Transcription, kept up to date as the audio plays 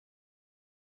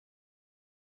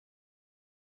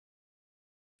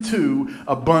to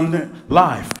abundant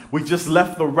life. We just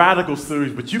left the radical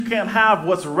series, but you can't have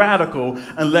what's radical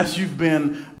unless you've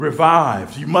been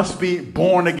revived. You must be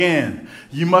born again.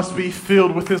 You must be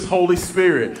filled with His Holy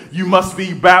Spirit. You must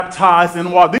be baptized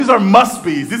in water. These are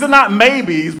must-be's. These are not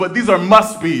maybes, but these are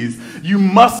must-be's. You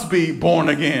must be born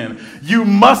again. You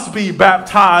must be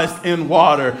baptized in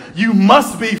water. You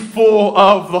must be full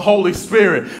of the Holy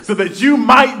Spirit so that you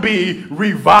might be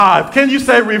revived. Can you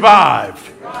say revived?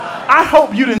 I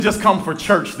hope you didn't just come for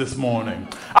church this morning.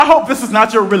 I hope this is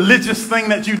not your religious thing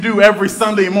that you do every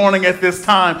Sunday morning at this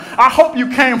time. I hope you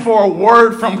came for a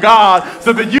word from God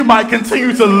so that you might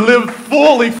continue to live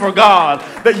fully for God,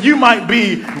 that you might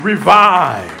be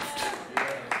revived.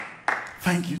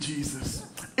 Thank you, Jesus.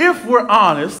 If we're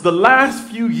honest, the last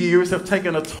few years have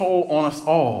taken a toll on us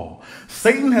all.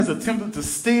 Satan has attempted to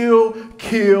steal,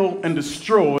 kill, and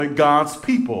destroy God's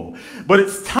people. But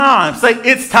it's time. Say,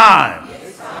 it's time.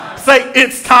 Say,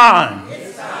 it's time.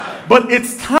 But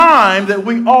it's time that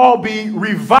we all be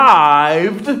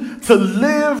revived to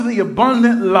live the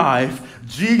abundant life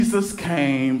Jesus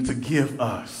came to give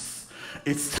us.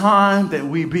 It's time that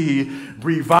we be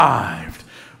revived.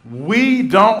 We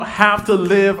don't have to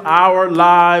live our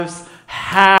lives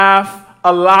half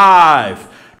alive,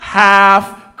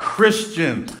 half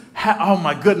Christian, oh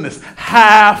my goodness,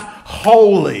 half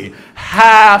holy,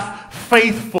 half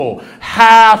faithful,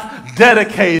 half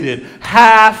dedicated,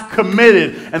 half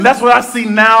committed. And that's what I see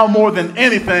now more than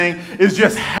anything is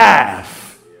just half.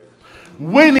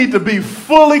 We need to be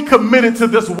fully committed to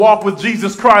this walk with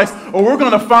Jesus Christ, or we're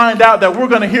going to find out that we're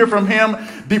going to hear from Him,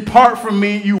 "Depart from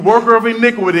me, you worker of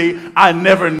iniquity, I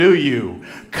never knew you."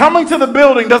 Coming to the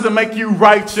building doesn't make you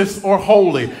righteous or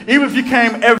holy, even if you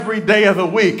came every day of the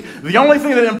week. The only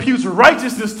thing that imputes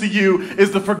righteousness to you is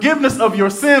the forgiveness of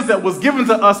your sins that was given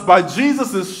to us by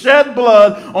Jesus' shed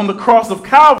blood on the cross of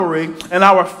Calvary and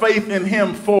our faith in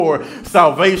Him for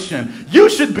salvation. You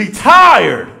should be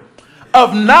tired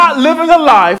of not living a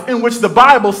life in which the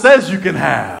Bible says you can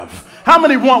have. How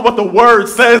many want what the Word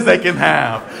says they can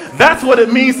have? That's what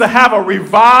it means to have a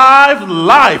revived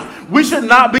life. We should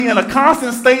not be in a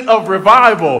constant state of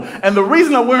revival. And the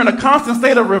reason that we're in a constant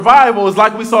state of revival is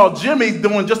like we saw Jimmy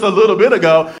doing just a little bit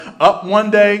ago. Up one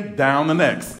day, down the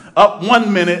next. Up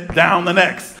 1 minute, down the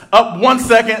next. Up 1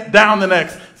 second, down the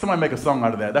next. Somebody make a song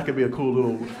out of that. That could be a cool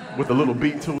little, with a little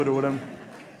beat to it or whatever.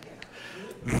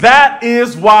 That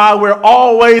is why we're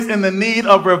always in the need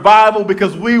of revival,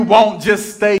 because we won't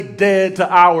just stay dead to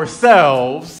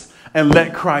ourselves and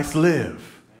let Christ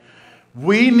live.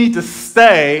 We need to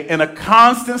stay in a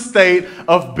constant state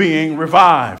of being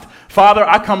revived. Father,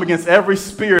 I come against every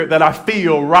spirit that I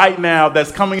feel right now that's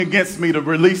coming against me to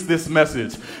release this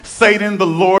message. Satan, the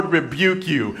Lord rebuke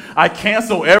you. I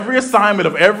cancel every assignment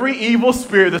of every evil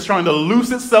spirit that's trying to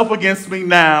loose itself against me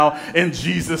now in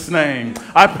Jesus' name.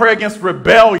 I pray against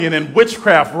rebellion and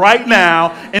witchcraft right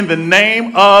now in the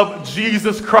name of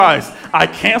Jesus Christ. I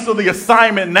cancel the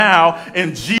assignment now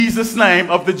in Jesus' name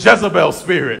of the Jezebel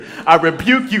spirit. I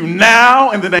rebuke you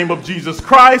now in the name of Jesus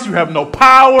Christ. You have no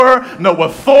power, no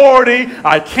authority.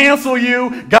 I cancel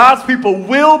you. God's people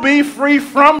will be free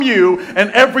from you and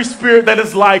every spirit that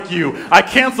is like you. I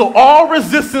cancel all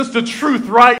resistance to truth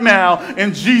right now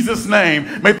in Jesus'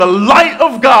 name. May the light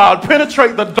of God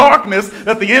penetrate the darkness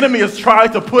that the enemy has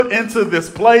tried to put into this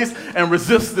place and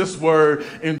resist this word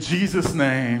in Jesus'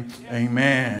 name.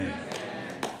 Amen.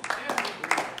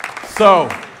 So,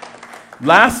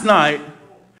 last night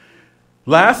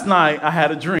I had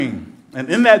a dream. And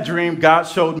in that dream, God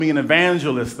showed me an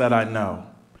evangelist that I know.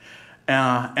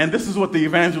 And this is what the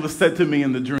evangelist said to me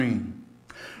in the dream.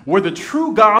 Where the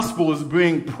true gospel is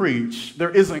being preached, there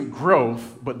isn't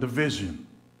growth, but division.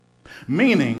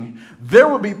 Meaning, there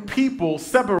will be people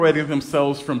separating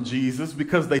themselves from Jesus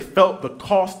because they felt the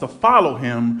cost to follow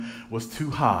Him was too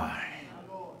high.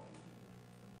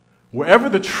 Wherever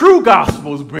the true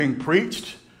gospel is being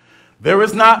preached, there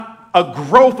is not a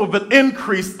growth of an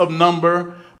increase of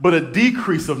number, but a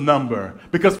decrease of number,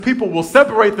 because people will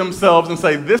separate themselves and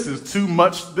say, this is too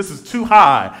much, this is too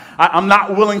high. I'm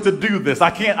not willing to do this. I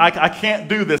can't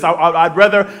do this. I'd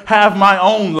rather have my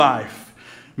own life.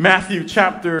 Matthew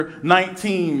chapter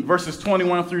 19, verses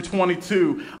 21 through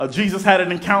 22, Jesus had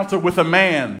an encounter with a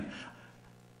man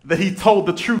that He told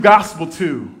the true gospel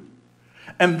to.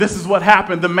 And this is what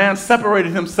happened. The man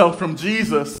separated himself from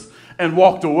Jesus and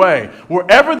walked away.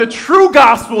 Wherever the true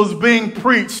gospel is being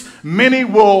preached, many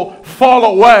will fall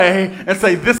away and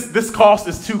say, this cost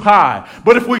is too high.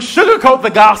 But if we sugarcoat the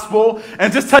gospel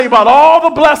and just tell you about all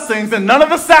the blessings and none of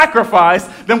the sacrifice,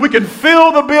 then we can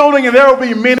fill the building and there will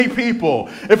be many people.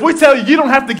 If we tell you you don't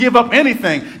have to give up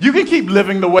anything, you can keep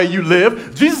living the way you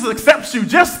live. Jesus accepts you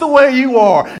just the way you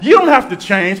are. You don't have to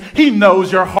change. He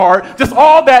knows your heart. Just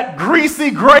all that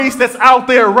greasy grace that's out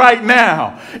there right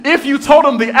now. If you told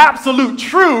him the absolute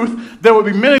truth, there would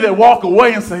be many that walk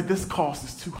away and say, this cost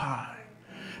is too high.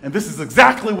 And this is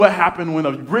exactly what happened when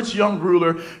a rich young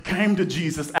ruler came to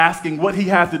Jesus asking what he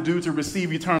had to do to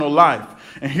receive eternal life.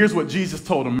 And here's what Jesus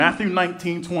told him, Matthew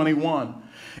 19:21.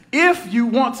 If you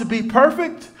want to be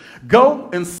perfect, go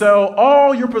and sell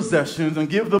all your possessions and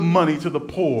give the money to the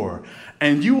poor,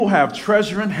 and you will have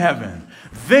treasure in heaven.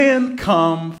 Then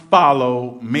come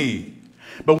follow me.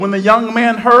 But when the young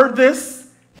man heard this,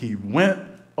 he went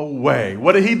away.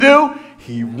 What did he do?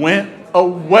 He went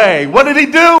away. What did he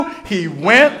do? He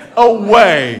went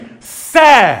away,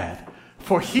 sad,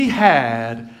 for he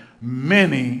had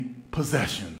many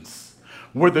possessions.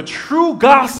 Where the true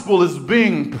gospel is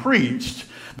being preached,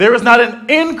 there is not an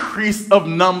increase of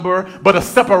number, but a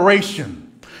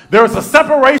separation. There is a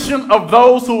separation of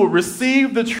those who will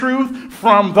receive the truth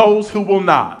from those who will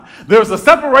not. There's a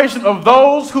separation of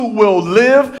those who will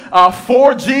live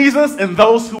for Jesus and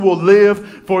those who will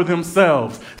live for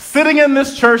themselves. Sitting in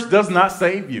this church does not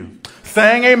save you.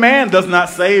 Saying amen does not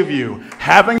save you.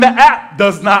 Having the app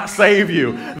does not save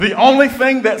you. The only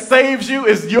thing that saves you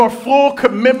is your full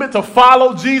commitment to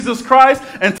follow Jesus Christ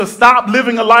and to stop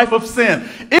living a life of sin.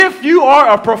 If you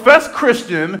are a professed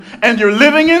Christian and you're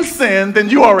living in sin, then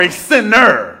you are a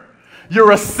sinner.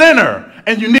 You're a sinner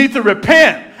and you need to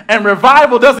repent. And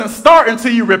revival doesn't start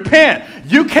until you repent.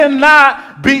 You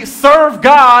cannot serve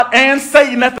God and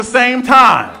Satan at the same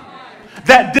time.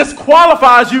 That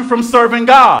disqualifies you from serving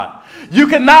God. You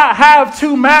cannot have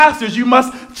two masters. You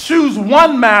must choose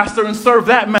one master and serve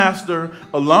that master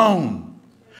alone.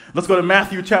 Let's go to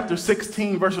Matthew chapter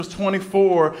 16, verses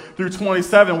 24 through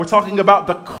 27. We're talking about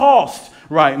the cost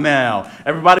right now.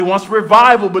 Everybody wants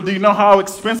revival, but do you know how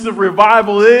expensive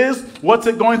revival is? What's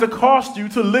it going to cost you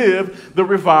to live the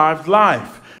revived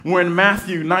life? We're in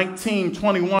Matthew 16,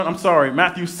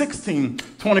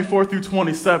 24 through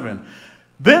 27.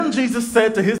 Then Jesus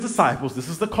said to his disciples, this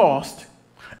is the cost,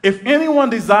 if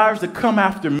anyone desires to come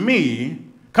after me,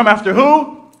 come after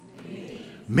who?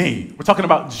 Me. We're talking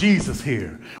about Jesus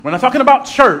here. We're not talking about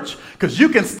church, because you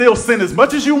can still sin as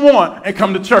much as you want and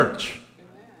come to church.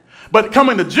 But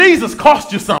coming to Jesus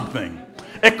costs you something.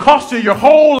 It costs you your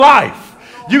whole life.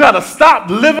 You got to stop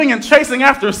living and chasing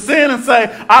after sin and say,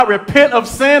 I repent of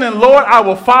sin and Lord, I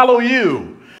will follow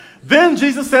you. Then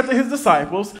Jesus said to his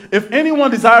disciples, if anyone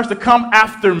desires to come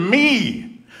after me,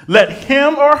 let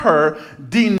him or her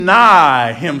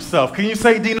deny himself. Can you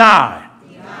say deny?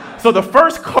 So the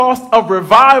first cost of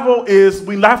revival is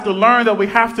we have to learn that we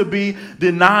have to be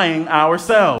denying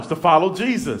ourselves to follow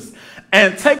Jesus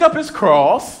and take up his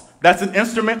cross. That's an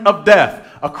instrument of death.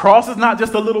 A cross is not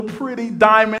just a little pretty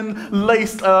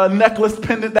diamond-laced necklace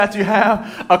pendant that you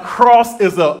have. A cross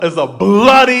is a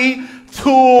bloody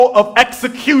tool of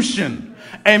execution.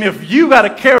 And if you got to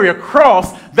carry a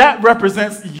cross, that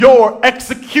represents your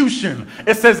execution.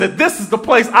 It says that this is the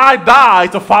place I die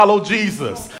to follow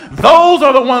Jesus. Those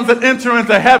are the ones that enter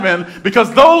into heaven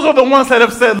because those are the ones that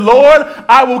have said, Lord,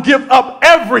 I will give up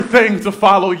everything to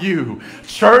follow you.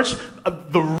 Church,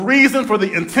 the reason for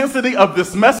the intensity of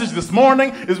this message this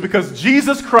morning is because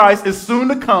Jesus Christ is soon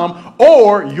to come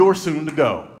or you're soon to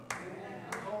go.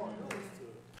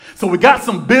 So we got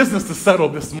some business to settle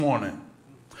this morning.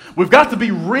 We've got to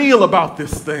be real about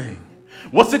this thing.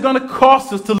 What's it going to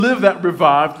cost us to live that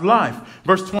revived life?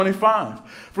 Verse 25.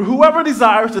 For whoever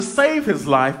desires to save his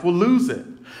life will lose it.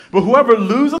 But whoever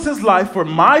loses his life for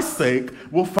my sake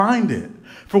will find it.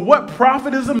 For what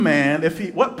profit is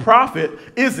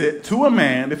it to a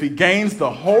man if he gains the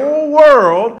whole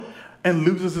world and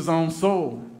loses his own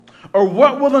soul? Or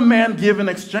what will a man give in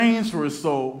exchange for his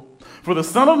soul? For the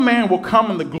Son of Man will come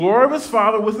in the glory of his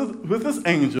Father with his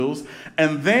angels,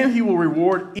 and then he will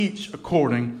reward each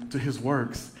according to his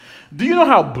works. Do you know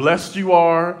how blessed you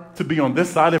are to be on this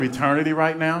side of eternity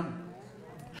right now?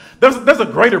 There's a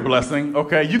greater blessing,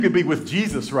 okay? You could be with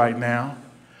Jesus right now.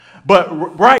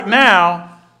 But right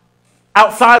now,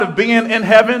 outside of being in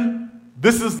heaven,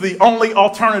 this is the only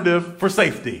alternative for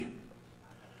safety.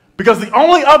 Because the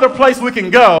only other place we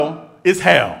can go is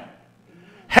hell.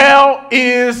 Hell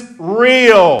is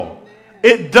real.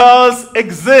 It does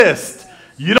exist.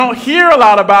 You don't hear a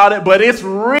lot about it, but it's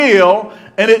real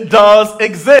and it does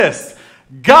exist.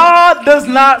 God does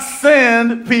not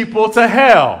send people to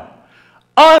hell.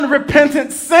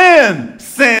 Unrepentant sin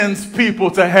sends people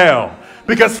to hell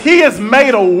because he has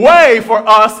made a way for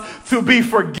us to be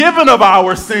forgiven of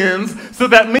our sins so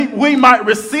that we might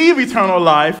receive eternal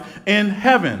life in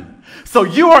heaven. So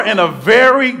you are in a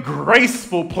very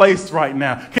graceful place right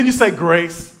now. Can you say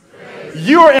grace?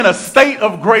 You are in a state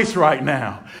of grace right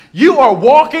now. You are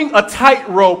walking a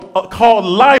tightrope called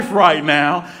life right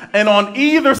now, and on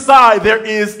either side there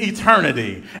is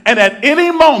eternity. And at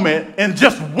any moment, and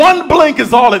just one blink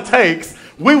is all it takes,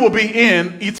 we will be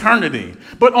in eternity.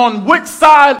 But on which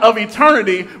side of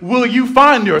eternity will you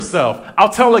find yourself? I'll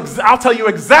tell you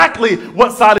exactly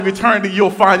what side of eternity you'll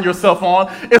find yourself on.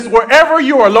 It's wherever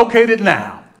you are located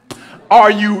now.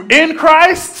 Are you in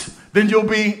Christ? Then you'll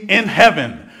be in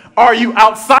heaven. Are you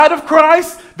outside of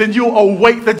Christ? Then you'll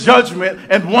await the judgment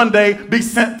and one day be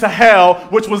sent to hell,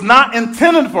 which was not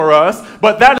intended for us,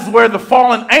 but that is where the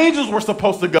fallen angels were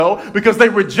supposed to go because they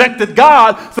rejected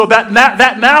God. So that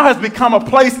now has become a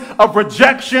place of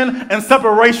rejection and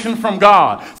separation from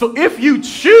God. So if you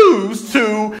choose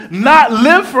to not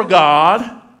live for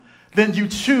God, then you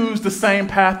choose the same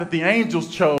path that the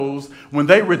angels chose when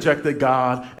they rejected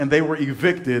God and they were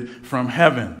evicted from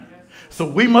heaven. So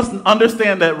we must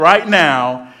understand that right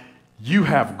now, you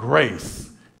have grace.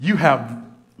 You have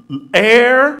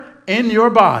air in your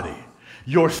body.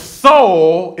 Your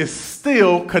soul is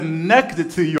still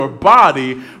connected to your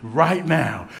body right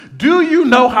now. Do you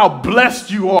know how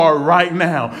blessed you are right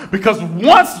now? Because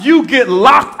once you get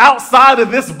locked outside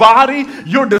of this body,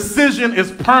 your decision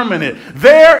is permanent.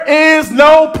 There is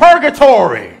no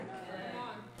purgatory.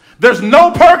 There's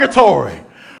no purgatory.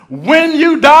 When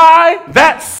you die,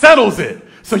 that settles it.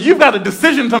 So you've got a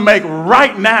decision to make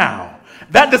right now.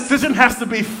 That decision has to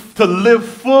be to live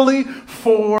fully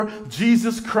for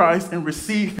Jesus Christ and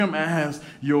receive him as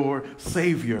your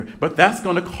Savior. But that's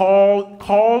going to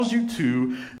cause you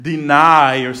to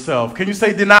deny yourself. Can you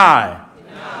say deny?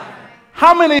 Deny.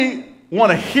 How many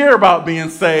want to hear about being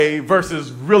saved versus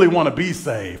really want to be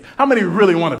saved? How many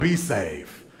really want to be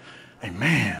saved?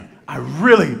 Amen. I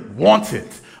really want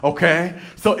it. Okay,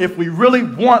 so if we really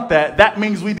want that, that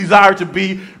means we desire to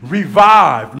be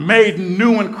revived, made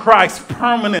new in Christ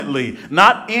permanently,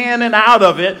 not in and out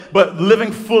of it, but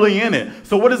living fully in it.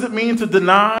 So what does it mean to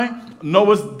deny?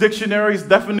 Noah's Dictionary's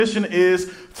definition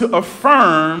is to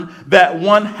affirm that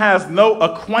one has no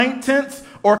acquaintance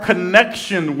or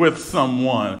connection with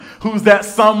someone. Who's that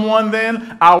someone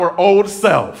then? Our old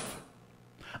self.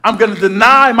 I'm going to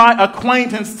deny my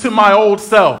acquaintance to my old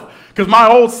self. Because my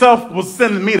old self was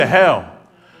sending me to hell.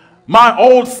 My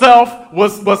old self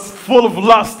was full of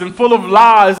lust and full of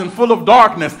lies and full of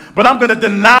darkness. But I'm going to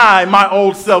deny my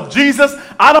old self. Jesus,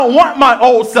 I don't want my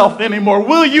old self anymore.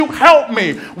 Will you help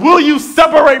me? Will you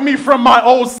separate me from my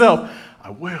old self? I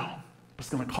will. It's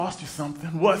going to cost you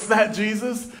something. What's that,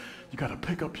 Jesus? You got to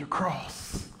pick up your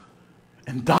cross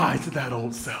and die to that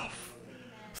old self.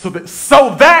 So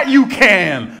that you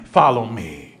can follow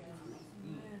me.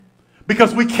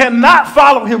 Because we cannot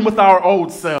follow him with our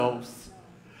old selves.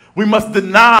 We must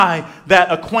deny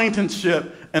that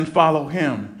acquaintanceship and follow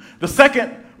him. The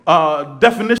second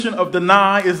definition of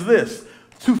deny is this: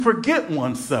 to forget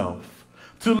oneself,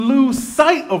 to lose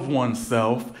sight of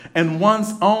oneself and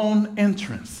one's own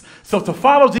interests. So to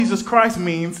follow Jesus Christ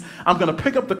means I'm going to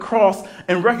pick up the cross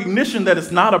in recognition that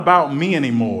it's not about me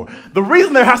anymore. The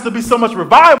reason there has to be so much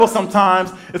revival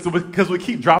sometimes is because we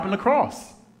keep dropping the cross.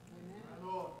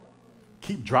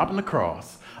 Keep dropping the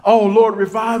cross. Oh, Lord,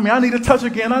 revive me. I need to touch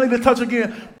again. I need to touch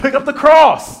again. Pick up the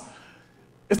cross.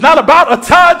 It's not about a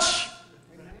touch.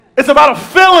 It's about a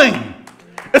feeling.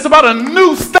 It's about a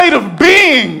new state of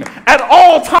being at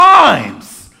all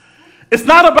times. It's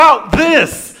not about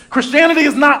this. Christianity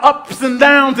is not ups and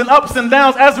downs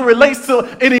as it relates to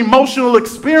an emotional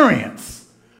experience.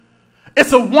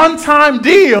 It's a one-time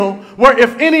deal where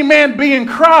if any man be in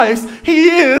Christ, he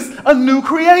is a new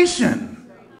creation.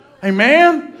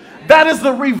 Amen? That is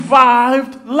the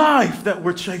revived life that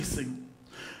we're chasing.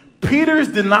 Peter's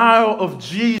denial of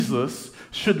Jesus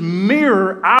should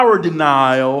mirror our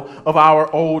denial of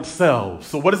our old selves.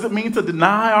 So what does it mean to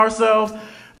deny ourselves?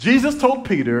 Jesus told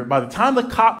Peter, by the time the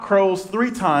cock crows 3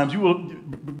 times,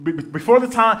 before the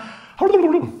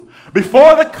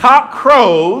cock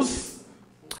crows,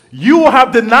 you will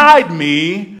have denied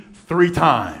me 3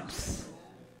 times.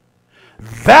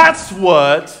 That's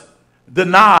what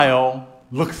denial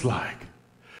looks like.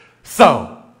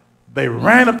 So they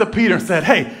ran up to Peter and said,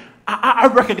 hey, I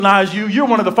recognize you. You're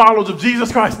one of the followers of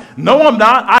Jesus Christ. No, I'm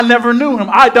not. I never knew him.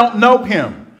 I don't know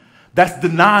him. That's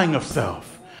denying of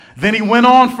self. Then he went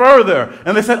on further,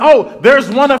 and they said, oh, there's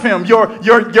one of him.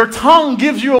 Your tongue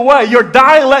gives you away. Your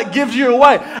dialect gives you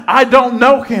away. I don't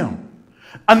know him.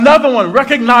 Another one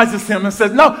recognizes him and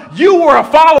says, no, you were a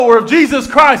follower of Jesus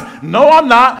Christ. No, I'm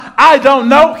not. I don't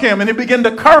know him. And he began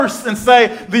to curse and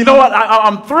say, you know what,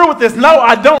 I'm through with this. No,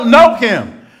 I don't know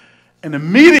him. And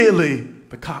immediately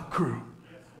the cock crew.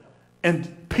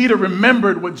 And Peter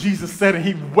remembered what Jesus said, and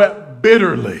he wept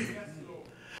bitterly.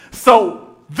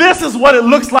 So this is what it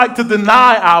looks like to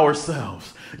deny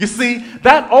ourselves. You see,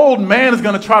 that old man is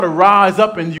going to try to rise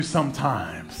up in you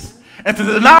sometimes. And to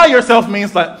deny yourself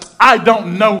means like, I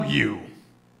don't know you.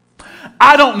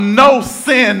 I don't know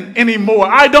sin anymore.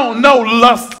 I don't know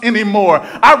lust anymore.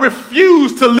 I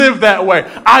refuse to live that way.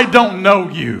 I don't know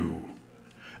you.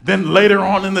 Then later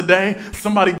on in the day,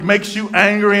 somebody makes you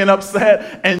angry and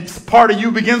upset, and part of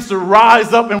you begins to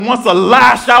rise up and wants to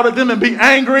lash out at them and be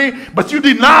angry, but you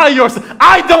deny yourself.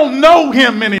 I don't know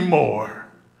him anymore.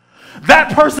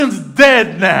 That person's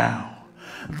dead now.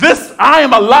 I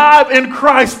am alive in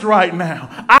Christ right now.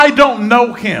 I don't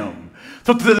know him.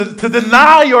 So to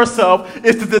deny yourself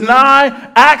is to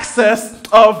deny access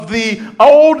of the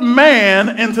old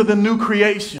man into the new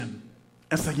creation.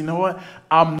 And say, you know what?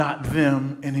 I'm not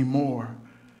them anymore.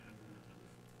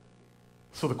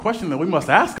 So the question that we must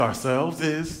ask ourselves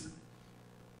is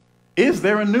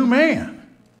there a new man?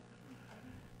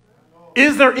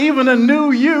 Is there even a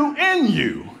new you in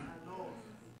you?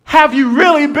 Have you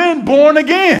really been born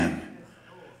again?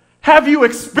 Have you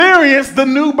experienced the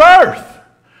new birth?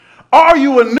 Are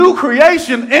you a new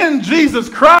creation in Jesus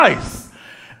Christ?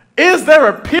 Is there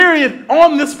a period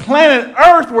on this planet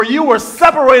Earth where you were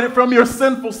separated from your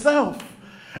sinful self?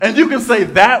 And you can say,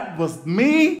 that was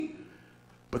me,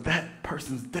 but that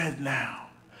person's dead now.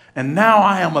 And now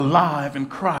I am alive in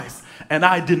Christ, and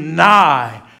I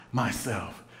deny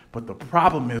myself. But the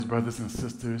problem is, brothers and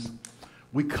sisters,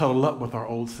 we cuddle up with our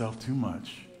old self too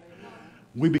much.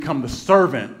 We become the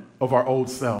servant of our old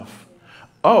self.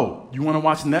 Oh, you want to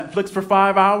watch Netflix for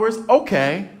 5 hours?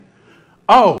 Okay.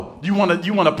 Oh, you want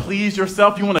to please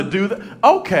yourself? You want to do that?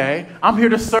 Okay, I'm here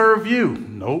to serve you.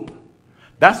 Nope.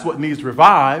 That's what needs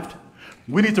revived.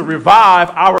 We need to revive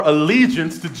our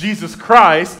allegiance to Jesus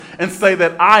Christ and say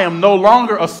that I am no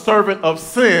longer a servant of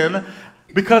sin,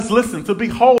 because listen, to be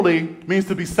holy means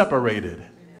to be separated.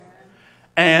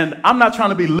 And I'm not trying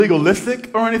to be legalistic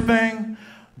or anything,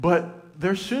 but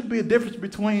there should be a difference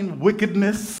between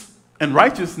wickedness and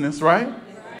righteousness, right?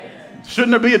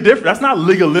 Shouldn't there be a difference? That's not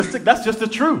legalistic. That's just the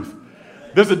truth.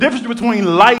 There's a difference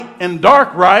between light and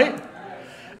dark, right?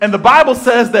 And the Bible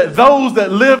says that those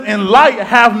that live in light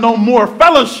have no more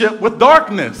fellowship with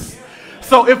darkness.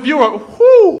 So if you're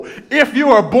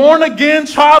a born again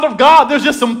child of God, there's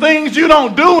just some things you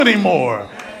don't do anymore.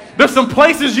 There's some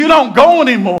places you don't go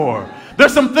anymore.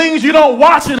 There's some things you don't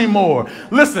watch anymore.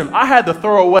 Listen, I had to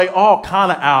throw away all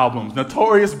kind of albums.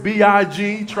 Notorious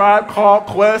B.I.G., Tribe Called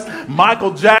Quest,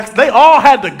 Michael Jackson. They all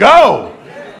had to go.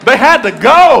 They had to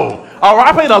go. All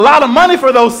right, I paid a lot of money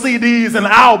for those CDs and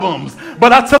albums,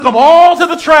 but I took them all to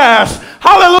the trash.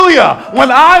 Hallelujah. When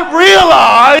I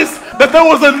realized that there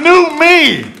was a new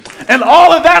me, and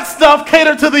all of that stuff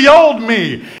catered to the old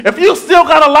me. If you still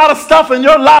got a lot of stuff in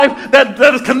your life that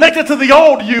is connected to the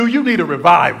old you need a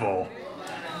revival.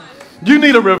 You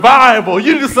need a revival.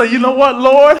 You need to say, you know what,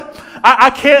 Lord? I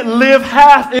can't live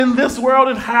half in this world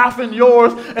and half in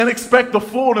yours and expect the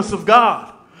fullness of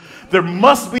God. There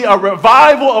must be a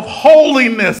revival of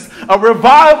holiness, a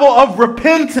revival of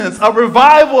repentance, a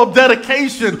revival of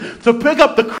dedication. To pick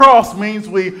up the cross means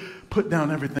we put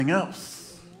down everything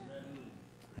else.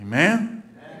 Amen?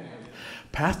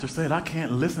 Pastor said, I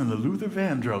can't listen to Luther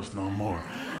Vandross no more.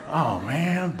 Oh,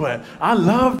 man, but I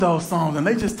love those songs, and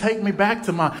they just take me back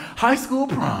to my high school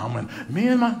prom, and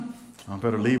I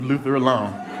better leave Luther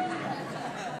alone.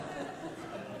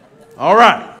 All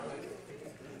right.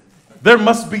 There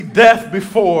must be death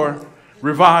before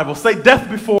revival. Say death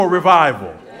before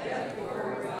revival.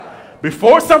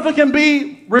 Before something can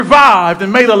be revived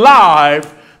and made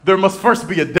alive, there must first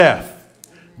be a death.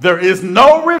 There is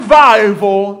no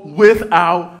revival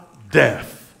without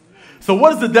death. So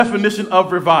what is the definition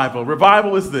of revival?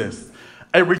 Revival is this: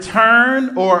 a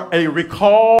return or a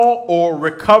recall or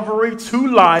recovery to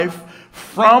life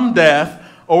from death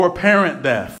or apparent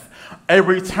death. A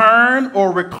return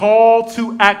or recall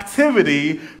to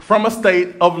activity from a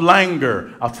state of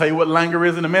languor. I'll tell you what languor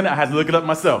is in a minute. I had to look it up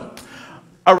myself.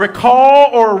 A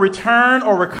recall or a return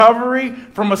or recovery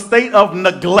from a state of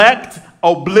neglect,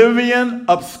 oblivion,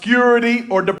 obscurity,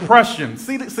 or depression.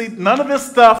 See, none of this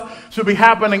stuff should be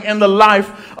happening in the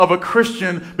life of a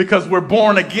Christian because we're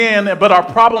born again, but our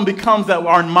problem becomes that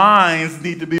our minds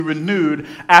need to be renewed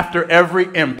after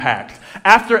every impact.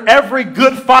 After every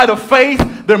good fight of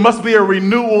faith, there must be a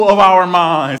renewal of our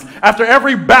minds. After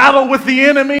every battle with the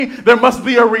enemy, there must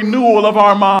be a renewal of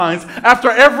our minds.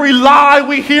 After every lie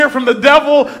we hear from the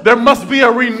devil, there must be a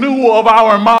renewal of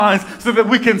our minds so that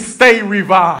we can stay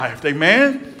revived.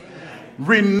 Amen?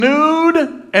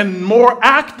 Renewed and more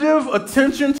active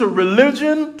attention to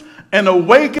religion and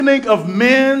awakening of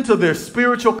men to their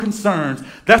spiritual concerns.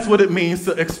 That's what it means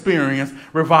to experience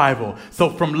revival. So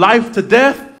from life to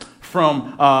death,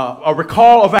 from a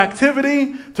recall of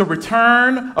activity to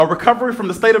return, a recovery from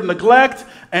the state of neglect,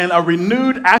 and a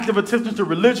renewed active attention to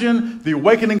religion, the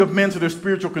awakening of men to their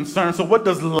spiritual concerns. So what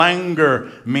does languor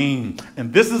mean?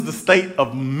 And this is the state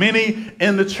of many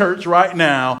in the church right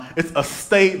now. It's a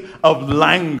state of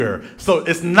languor. So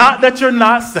it's not that you're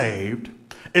not saved.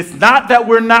 It's not that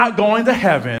we're not going to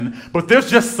heaven, but there's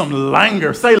just some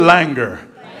languor. Say languor.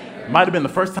 Might have been the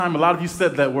first time a lot of you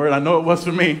said that word. I know it was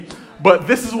for me. But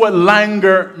this is what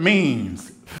languor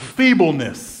means.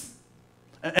 Feebleness.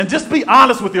 And just be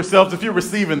honest with yourselves if you're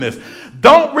receiving this.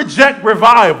 Don't reject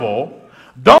revival.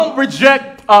 Don't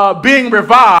reject being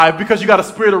revived because you got a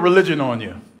spirit of religion on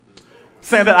you.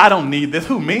 Saying that I don't need this.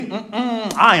 Who, me?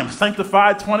 I am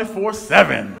sanctified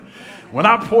 24/7. When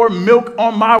I pour milk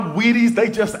on my Wheaties, they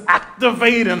just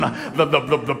activate and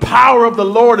the power of the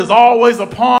Lord is always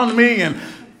upon me. And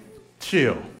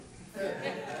chill.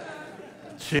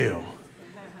 Chill.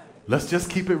 Let's just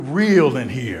keep it real in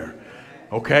here,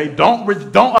 okay? Don't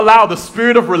allow the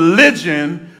spirit of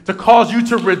religion to cause you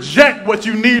to reject what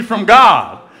you need from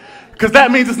God, because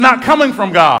that means it's not coming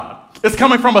from God. It's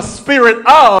coming from a spirit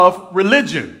of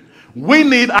religion. We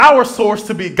need our source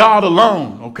to be God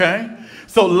alone, okay?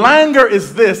 So languor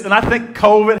is this, and I think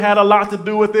COVID had a lot to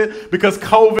do with it because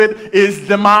COVID is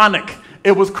demonic.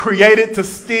 It was created to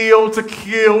steal, to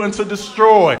kill, and to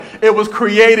destroy. It was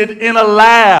created in a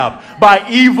lab by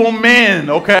evil men,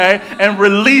 okay? And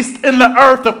released in the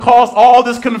earth to cause all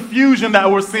this confusion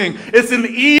that we're seeing. It's an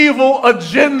evil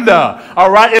agenda, all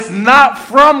right? It's not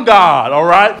from God, all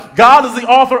right? God is the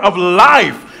author of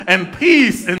life and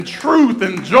peace and truth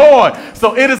and joy.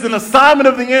 So it is an assignment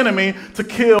of the enemy to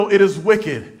kill. It is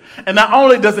wicked. And not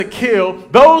only does it kill,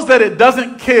 those that it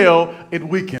doesn't kill, it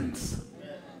weakens.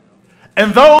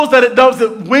 And those that it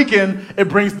doesn't weaken, it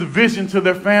brings division to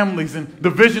their families and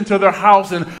division to their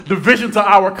house and division to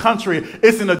our country.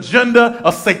 It's an agenda,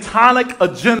 a satanic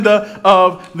agenda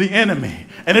of the enemy.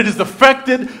 And it has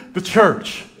affected the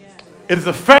church. It has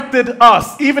affected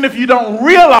us. Even if you don't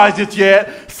realize it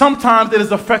yet, sometimes it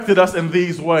has affected us in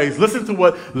these ways. Listen to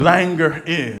what languor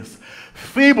is.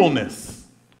 Feebleness,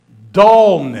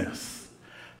 dullness,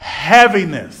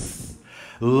 heaviness,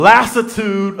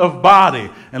 lassitude of body.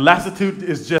 And lassitude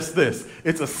is just this.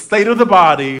 It's a state of the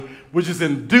body which is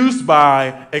induced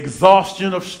by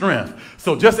exhaustion of strength.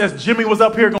 So just as Jimmy was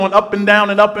up here going up and down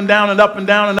and up and down and up and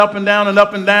down and up and down and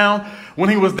up and down, when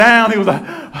he was down, he was like,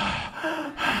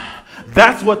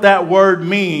 that's what that word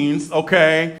means,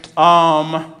 okay?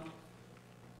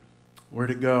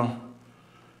 Where'd it go?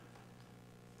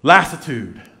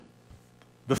 Lassitude.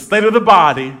 The state of the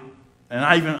body. And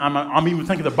I'm even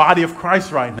thinking the body of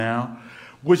Christ right now,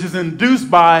 which is induced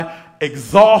by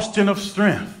exhaustion of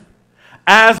strength,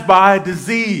 as by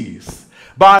disease,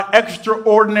 by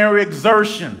extraordinary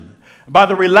exertion, by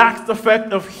the relaxed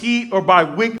effect of heat, or by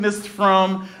weakness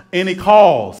from any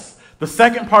cause. The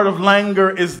second part of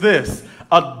languor is this: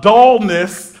 a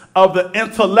dullness of the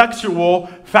intellectual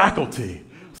faculty.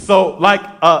 So like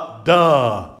a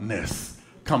dullness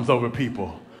comes over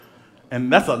people. And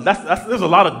there's a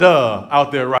lot of duh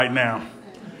out there right now.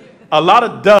 A lot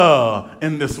of duh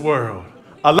in this world.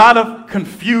 A lot of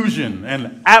confusion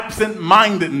and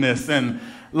absent-mindedness and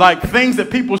like things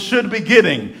that people should be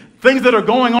getting. Things that are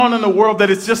going on in the world that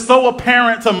it's just so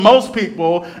apparent to most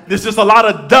people. There's just a lot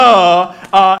of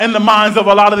duh in the minds of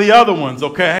a lot of the other ones,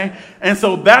 okay? And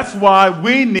so that's why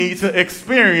we need to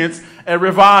experience a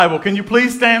revival. Can you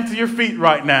please stand to your feet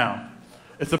right now?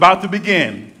 It's about to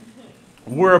begin.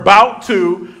 We're about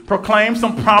to proclaim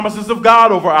some promises of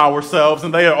God over ourselves,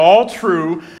 and they are all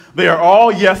true. They are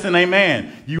all yes and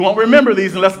amen. You won't remember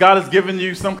these unless God has given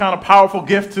you some kind of powerful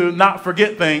gift to not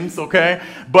forget things, okay?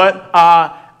 But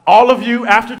all of you,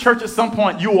 after church at some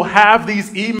point, you will have these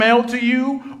emailed to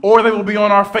you, or they will be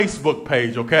on our Facebook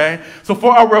page, okay? So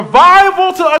for a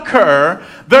revival to occur,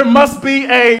 there must be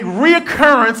a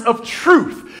reoccurrence of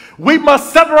truth. We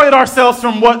must separate ourselves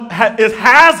from what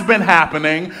has been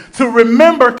happening to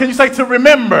remember. Can you say to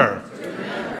remember?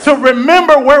 To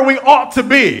remember where we ought to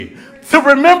be. To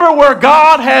remember where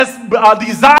God has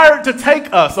desired to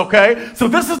take us, okay? So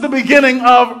this is the beginning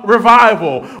of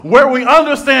revival, where we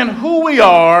understand who we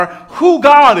are, who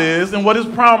God is, and what his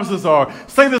promises are.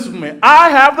 Say this with me. I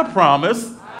have the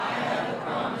promise,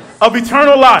 of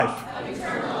eternal life.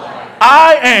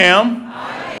 I am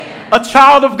a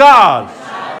child of God.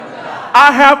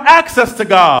 I have access to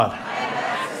God.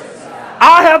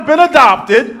 I have been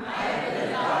adopted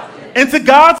into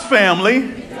God's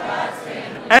family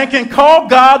and can call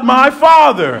God my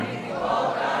Father.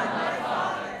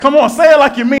 Come on, say it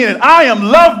like you mean it. I am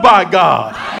loved by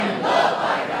God.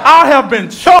 I have been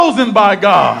chosen by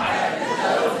God.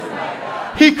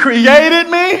 He created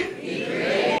me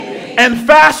and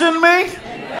fashioned me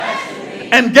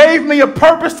and gave me a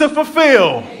purpose to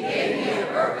fulfill.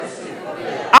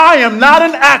 I am not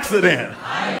an accident.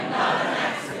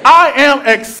 I am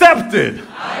accepted.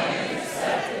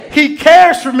 He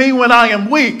cares for me when I am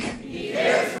weak.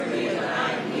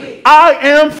 I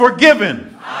am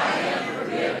forgiven.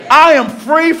 I am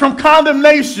free from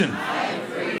condemnation.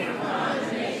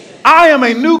 I am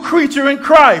a new creature in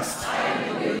Christ.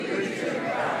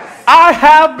 I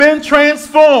have been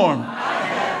transformed.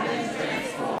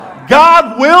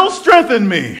 God will strengthen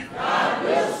me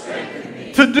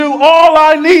to do all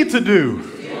I need to do.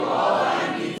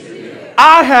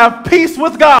 I have peace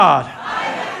with God.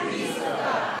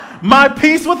 My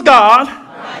peace with God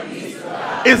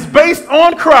is based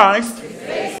on Christ,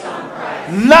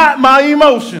 not my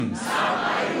emotions.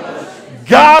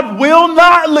 God will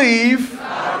not leave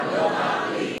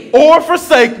or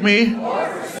forsake me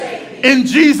in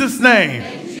Jesus' name.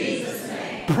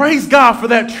 Praise God for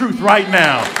that truth right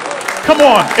now. Come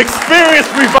on, experience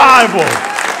revival.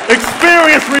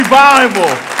 Experience revival.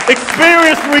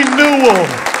 Experience renewal.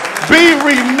 Be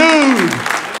renewed.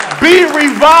 Be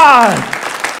revived.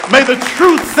 May the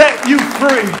truth set you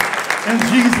free in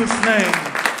Jesus' name.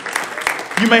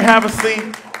 You may have a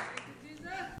seat.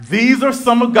 These are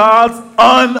some of God's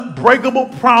unbreakable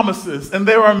promises, and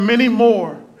there are many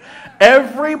more.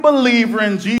 Every believer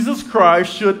in Jesus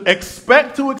Christ should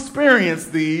expect to experience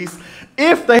these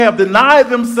if they have denied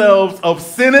themselves of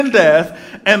sin and death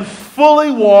and fully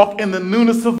walk in the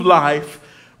newness of life,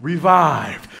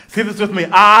 revived. Say this with me.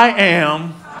 I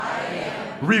am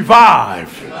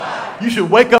revived. You should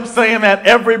wake up saying that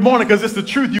every morning because it's the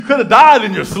truth. You could have died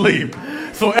in your sleep.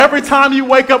 So every time you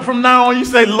wake up from now on, you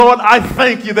say, Lord, I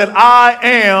thank you that I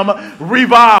am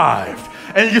revived.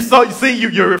 And you see,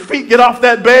 your feet get off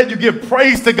that bed, you give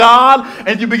praise to God,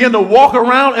 and you begin to walk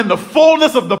around in the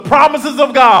fullness of the promises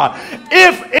of God.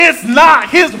 If it's not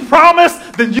his promise,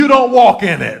 then you don't walk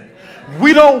in it.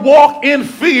 We don't walk in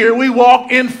fear, we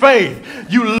walk in faith.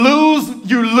 You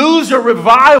lose your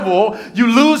revival, you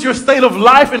lose your state of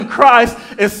life in Christ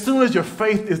as soon as your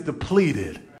faith is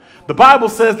depleted. The Bible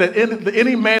says that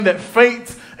any man that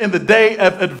faints in the day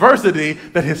of adversity,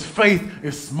 that his faith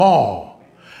is small.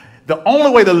 The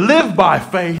only way to live by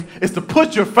faith is to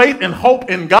put your faith and hope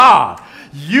in God.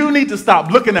 You need to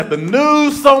stop looking at the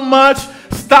news so much.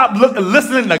 Stop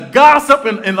listening to gossip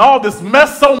and all this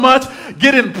mess so much.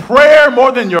 Get in prayer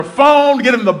more than your phone.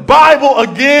 Get in the Bible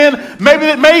again.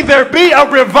 May there be a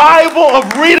revival of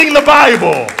reading the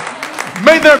Bible.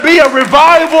 May there be a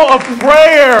revival of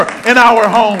prayer in our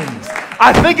homes.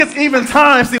 I think it's even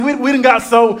time. See, we done got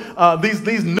so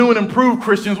these new and improved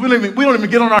Christians. We don't even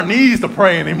get on our knees to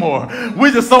pray anymore.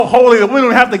 We're just so holy that we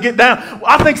don't have to get down.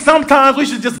 I think sometimes we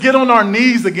should just get on our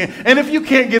knees again. And if you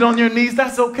can't get on your knees,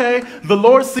 that's okay. The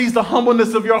Lord sees the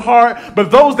humbleness of your heart. But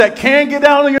those that can get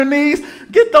down on your knees,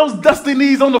 get those dusty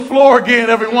knees on the floor again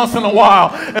every once in a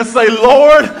while and say,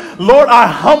 Lord, I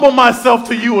humble myself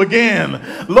to you again.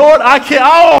 Lord, I can't.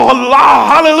 Oh,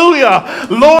 hallelujah.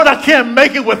 Lord, I can't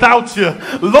make it without you.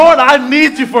 Lord, I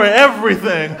need you for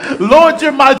everything. Lord,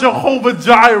 you're my Jehovah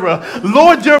Jireh.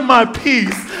 Lord, you're my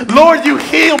peace. Lord, you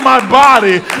heal my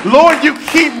body. Lord, you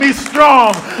keep me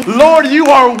strong. Lord, you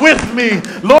are with me.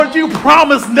 Lord, you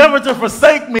promise never to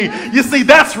forsake me. You see,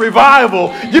 that's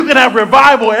revival. You can have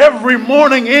revival every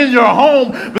morning in your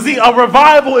home. But see, a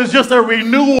revival is just a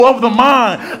renewal of the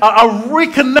mind, a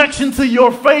reconnection to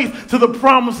your faith, to the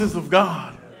promises of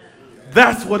God.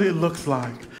 That's what it looks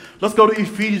like. Let's go to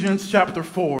Ephesians chapter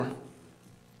 4.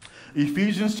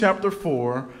 Ephesians chapter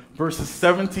 4, verses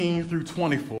 17 through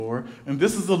 24. And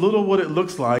this is a little what it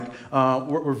looks like,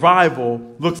 what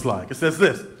revival looks like. It says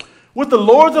this: with the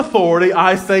Lord's authority,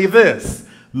 I say this,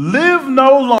 Live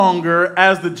no longer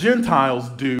as the Gentiles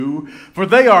do, for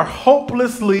they are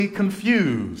hopelessly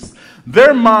confused.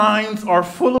 Their minds are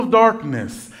full of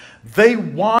darkness. They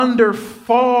wander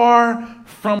far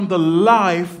from the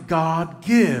life God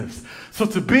gives. So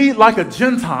to be like a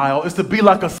Gentile is to be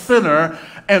like a sinner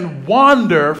and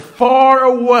wander far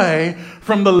away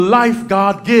from the life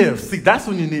God gives. See, that's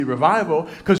when you need revival,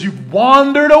 because you've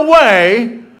wandered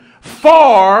away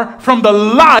far from the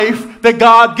life that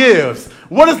God gives.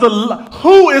 Who is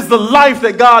the life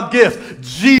that God gives?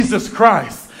 Jesus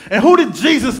Christ. And who did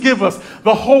Jesus give us?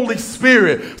 The Holy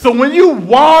Spirit. So when you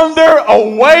wander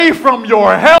away from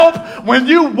your help, when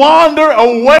you wander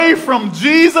away from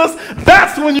Jesus,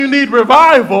 that's when you need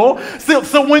revival.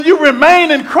 So when you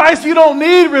remain in Christ, you don't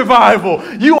need revival.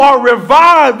 You are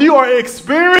revived. You are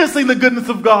experiencing the goodness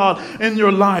of God in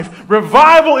your life.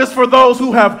 Revival is for those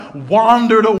who have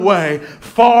wandered away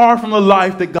far from the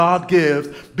life that God gives,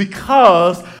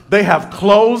 because they have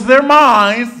closed their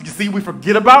minds. You see, we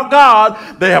forget about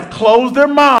God. They have closed their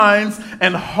minds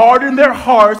and hardened their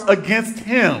hearts against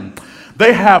Him.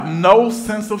 They have no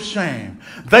sense of shame.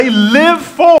 They live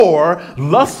for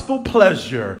lustful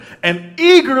pleasure and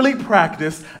eagerly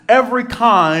practice every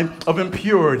kind of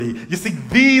impurity. You see,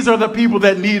 these are the people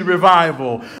that need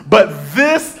revival. But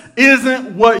this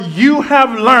isn't what you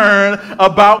have learned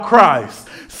about Christ.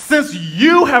 Since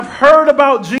you have heard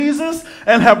about Jesus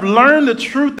and have learned the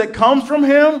truth that comes from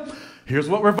Him, here's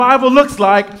what revival looks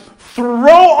like.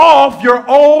 Throw off your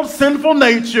old sinful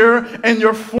nature and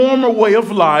your former way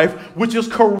of life, which is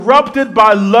corrupted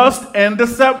by lust and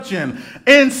deception.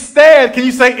 Instead, can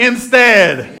you say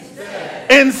instead?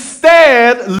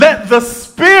 Instead, let the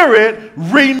Spirit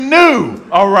renew,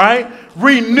 all right?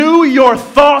 Renew your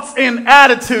thoughts and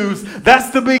attitudes. That's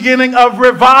the beginning of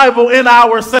revival in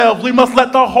ourselves. We must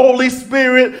let the Holy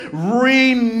Spirit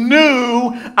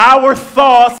renew our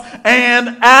thoughts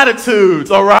and attitudes,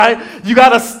 all right? You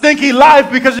got a stinky life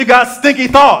because you got stinky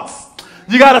thoughts.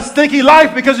 You got a stinky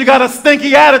life because you got a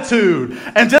stinky attitude.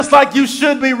 And just like you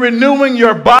should be renewing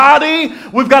your body,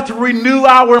 we've got to renew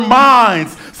our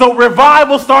minds. So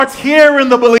revival starts here in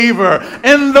the believer.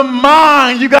 In the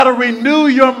mind, you got to renew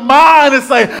your mind and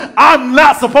say, I'm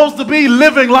not supposed to be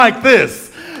living like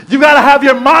this. You got to have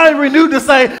your mind renewed to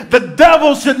say, the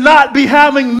devil should not be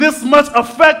having this much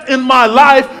effect in my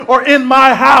life or in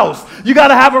my house. You got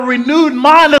to have a renewed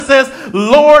mind that says,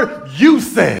 Lord, you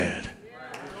said.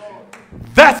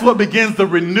 That's what begins the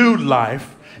renewed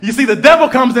life. You see, the devil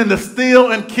comes in to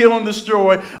steal and kill and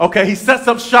destroy. Okay, he sets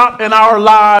up shop in our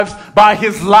lives by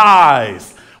his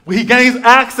lies. He gains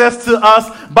access to us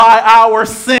by our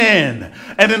sin.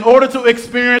 And in order to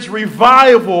experience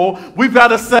revival, we've got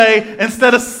to say,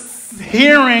 instead of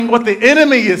hearing what the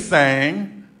enemy is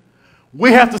saying,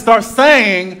 we have to start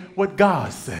saying what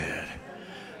God said.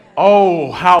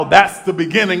 Oh, how that's the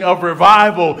beginning of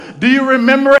revival. Do you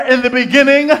remember in the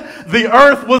beginning, the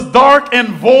earth was dark and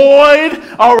void,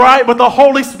 all right, but the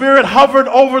Holy Spirit hovered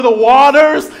over the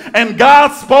waters, and God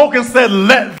spoke and said,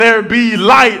 let there be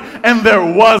light, and there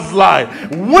was light.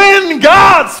 When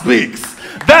God speaks,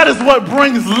 that is what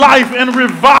brings life and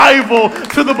revival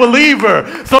to the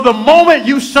believer. So the moment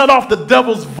you shut off the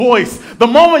devil's voice, the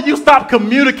moment you stop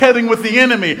communicating with the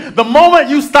enemy, the moment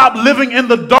you stop living in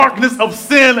the darkness of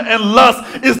sin and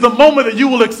lust is the moment that you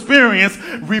will experience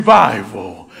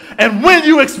revival. And when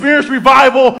you experience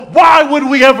revival, why would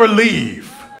we ever leave?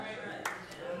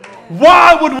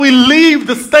 Why would we leave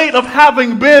the state of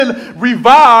having been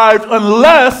revived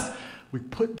unless we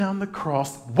put down the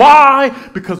cross? Why?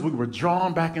 Because we were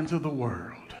drawn back into the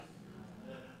world.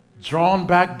 Drawn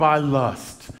back by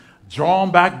lust. Drawn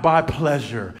back by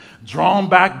pleasure. Drawn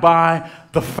back by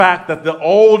the fact that the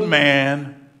old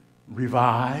man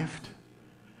revived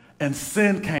and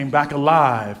sin came back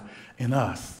alive in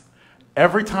us.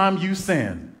 Every time you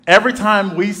sin, every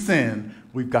time we sin,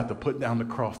 we've got to put down the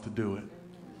cross to do it.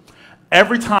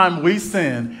 Every time we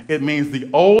sin, it means the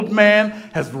old man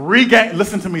has regained.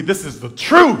 Listen to me, this is the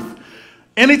truth.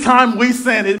 Anytime we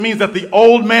sin, it means that the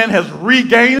old man has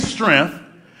regained strength,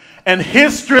 and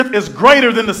his strength is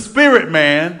greater than the spirit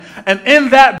man. And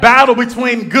in that battle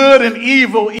between good and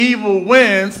evil, evil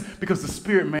wins because the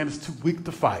spirit man is too weak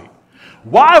to fight.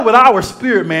 Why would our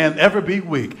spirit man ever be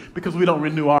weak? Because we don't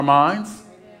renew our minds.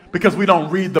 Because we don't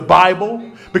read the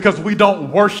Bible, because we don't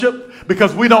worship,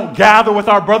 because we don't gather with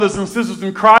our brothers and sisters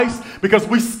in Christ, because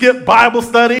we skip Bible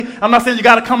study. I'm not saying you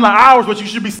got to come to ours, but you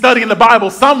should be studying the Bible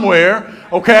somewhere,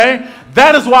 okay?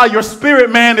 That is why your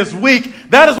spirit man is weak.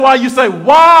 That is why you say,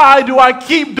 why do I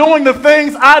keep doing the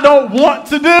things I don't want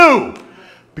to do?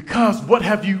 Because what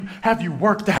have you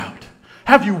worked out?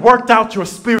 Have you worked out your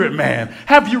spirit man?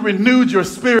 Have you renewed your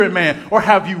spirit man? Or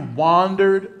have you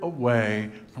wandered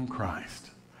away from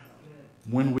Christ?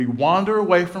 When we wander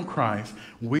away from Christ,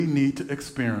 we need to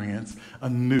experience a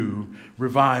new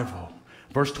revival.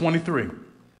 Verse 23.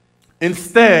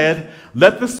 Instead,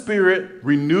 let the Spirit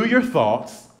renew your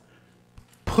thoughts.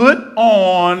 Put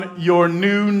on your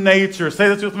new nature. Say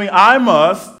this with me. I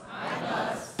must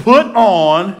put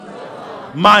on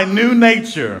my new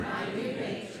nature.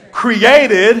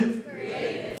 Created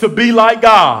to be like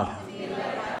God.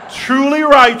 Truly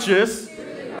righteous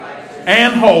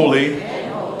and holy.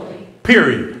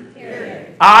 Period.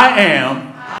 I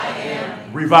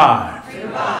am revived.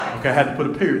 Okay, I had to put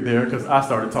a period there because I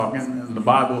started talking and the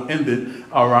Bible ended,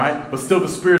 all right? But still the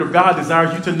Spirit of God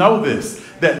desires you to know this,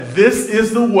 that this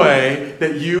is the way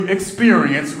that you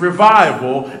experience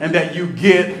revival and that you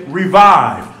get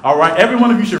revived, all right? Every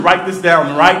one of you should write this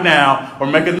down right now or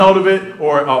make a note of it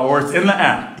or it's in the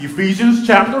app. Ephesians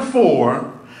chapter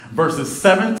 4, verses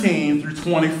 17 through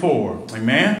 24.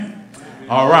 Amen?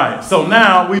 All right, so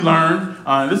now we learn,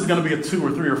 this is going to be a 2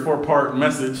 or 3 or 4 part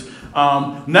message.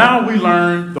 Now we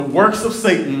learn the works of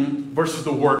Satan versus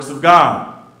the works of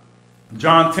God.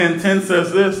 John 10:10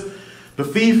 says this, the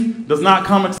thief does not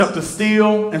come except to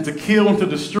steal and to kill and to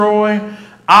destroy.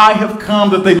 I have come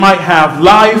that they might have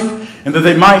life and that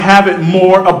they might have it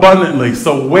more abundantly.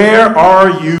 So where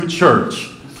are you, church?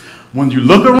 When you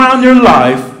look around your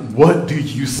life, what do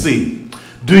you see?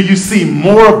 Do you see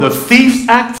more of the thief's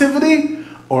activity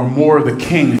or more of the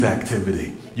king's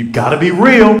activity? You got to be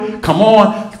real. Come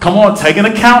on, take an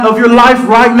account of your life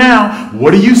right now.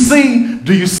 What do you see?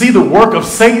 Do you see the work of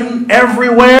Satan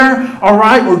everywhere? All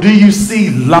right? Or do you see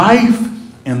life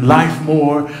and life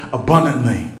more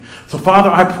abundantly? So, Father,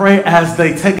 I pray as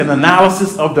they take an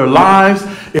analysis of their lives,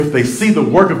 if they see the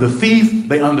work of the thief,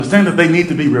 they understand that they need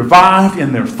to be revived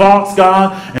in their thoughts,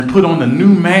 God, and put on the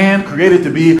new man created to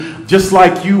be just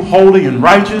like you, holy and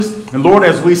righteous. And Lord,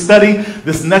 as we study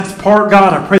this next part,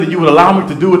 God, I pray that you would allow me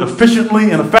to do it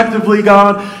efficiently and effectively,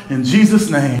 God. In Jesus'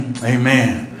 name,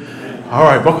 amen. All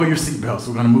right, buckle your seatbelts.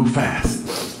 We're going to move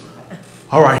fast.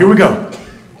 All right, here we go.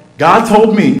 God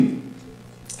told me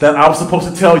that I was supposed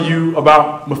to tell you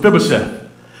about Mephibosheth.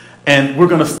 And we're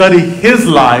going to study his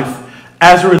life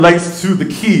as it relates to the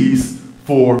keys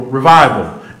for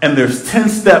revival. And there's 10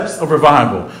 steps of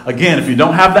revival. Again, if you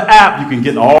don't have the app, you can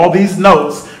get all these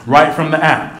notes right from the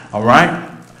app. All right?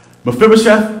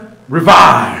 Mephibosheth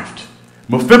revived.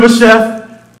 Mephibosheth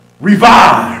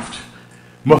revived.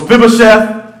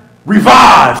 Mephibosheth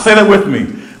revived. Say that with me.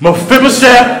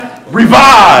 Mephibosheth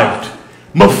revived.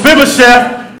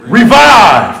 Mephibosheth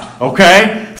revived.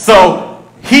 Okay? So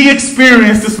he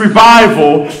experienced this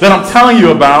revival that I'm telling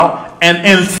you about, and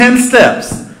in 10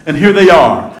 steps. And here they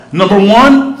are. Number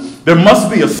 1, there must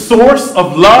be a source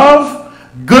of love,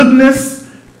 goodness,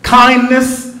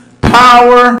 kindness,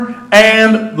 power,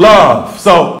 and love.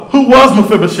 So who was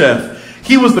Mephibosheth?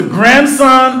 He was the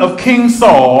grandson of King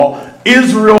Saul,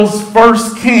 Israel's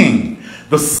first king,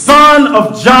 the son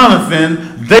of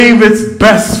Jonathan, David's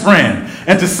best friend.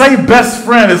 And to say best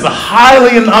friend is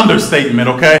highly an understatement,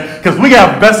 okay? Because we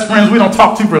have best friends we don't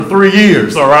talk to for 3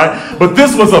 years, all right? But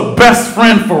this was a best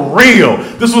friend for real.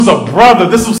 This was a brother.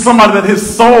 This was somebody that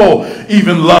his soul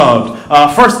even loved.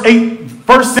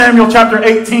 1 Samuel chapter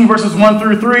 18, verses 1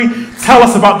 through 3 tell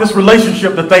us about this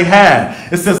relationship that they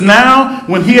had. It says, now,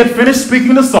 when he had finished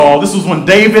speaking to Saul, this was when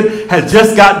David had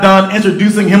just got done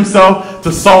introducing himself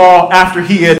to Saul after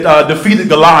he had defeated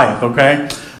Goliath, okay?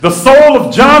 The soul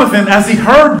of Jonathan, as he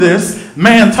heard this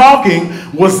man talking,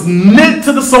 was knit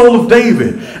to the soul of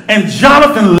David. And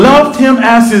Jonathan loved him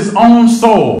as his own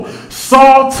soul.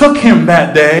 Saul took him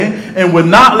that day and would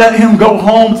not let him go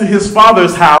home to his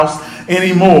father's house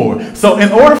anymore. So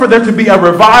in order for there to be a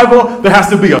revival, there has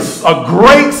to be a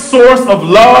great source of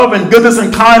love and goodness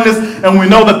and kindness, and we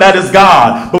know that that is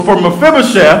God. But for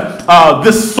Mephibosheth,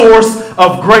 this source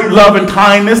of great love and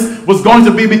kindness was going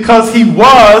to be because he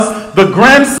was the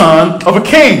grandson of a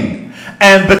king.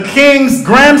 And the king's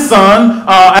grandson,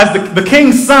 as the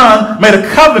king's son, made a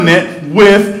covenant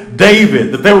with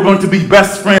David that they were going to be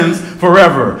best friends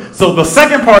forever. So the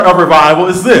second part of revival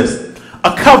is this: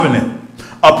 a covenant.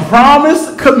 A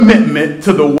promised commitment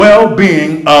to the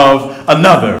well-being of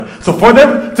another. So for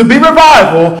there to be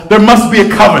revival, there must be a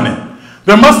covenant.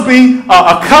 There must be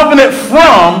a covenant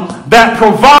from that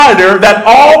provider, that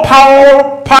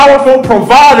all-powerful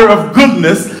provider of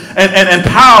goodness and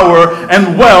power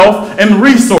and wealth and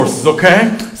resources,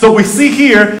 okay? So we see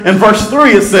here in verse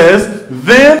 3 it says,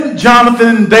 then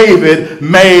Jonathan and David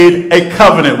made a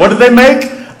covenant. What did they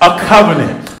make? A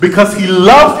covenant. Because he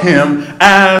loved him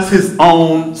as his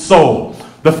own soul.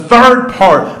 The third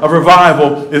part of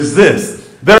revival is this.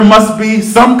 There must be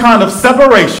some kind of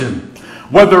separation,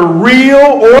 whether real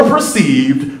or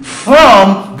perceived,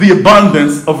 from the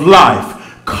abundance of life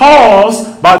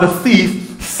caused by the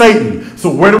thief, Satan.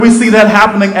 So where do we see that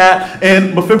happening at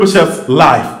in Mephibosheth's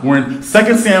life? We're in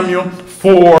 2 Samuel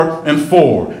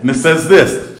 4:4. And it says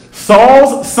this: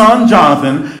 Saul's son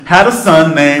Jonathan had a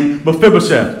son named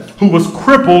Mephibosheth, who was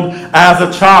crippled as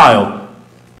a child.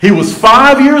 He was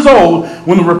 5 years old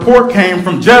when the report came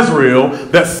from Jezreel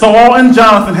that Saul and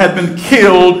Jonathan had been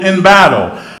killed in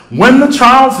battle. When the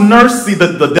child's nurse, see,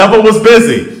 the devil was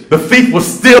busy. The thief was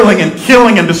stealing and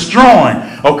killing and destroying,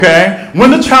 okay?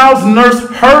 When the child's nurse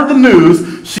heard the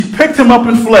news, she picked him up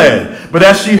and fled. But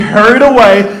as she hurried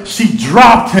away, she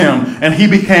dropped him and he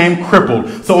became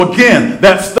crippled. So again,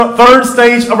 that third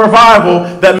stage of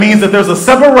revival, that means that there's a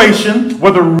separation,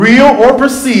 whether real or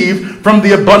perceived, from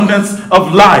the abundance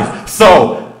of life.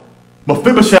 So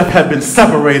Mephibosheth had been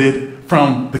separated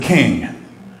from the king.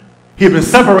 He had been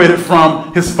separated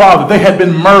from his father. They had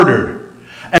been murdered.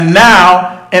 And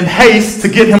now, in haste to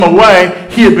get him away,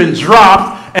 he had been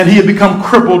dropped and he had become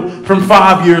crippled from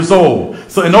 5 years old.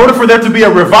 So in order for there to be a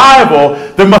revival,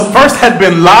 there must first have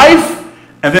been life,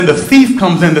 and then the thief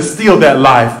comes in to steal that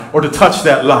life or to touch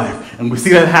that life. And we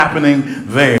see that happening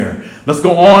there. Let's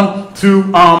go on to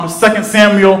 2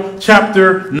 Samuel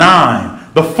chapter 9.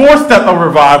 The fourth step of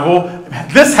revival,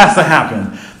 this has to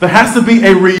happen. There has to be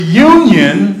a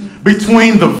reunion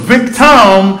between the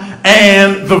victim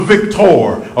and the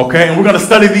victor, okay? And we're going to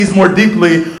study these more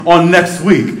deeply on next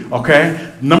week,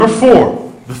 okay? Number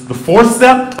 4, the fourth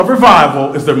step of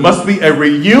revival is there must be a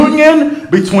reunion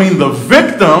between the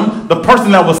victim, the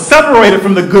person that was separated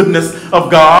from the goodness of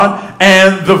God,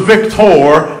 and the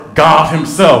victor, God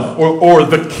himself, or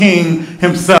the king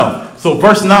himself. So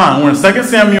verse 9, we're in 2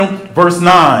 Samuel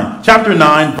chapter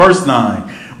 9, verse 9.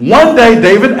 One day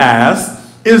David asked,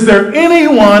 "Is there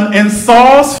anyone in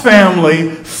Saul's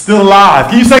family still alive?"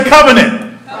 Can you say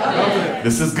covenant? Covenant.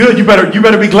 This is good. You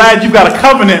better be glad you've got a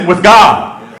covenant with God.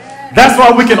 That's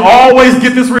why we can always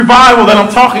get this revival that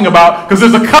I'm talking about, because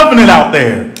there's a covenant out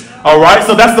there. All right,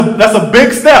 so that's a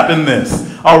big step in this.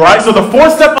 All right, so the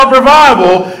fourth step of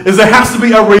revival is there has to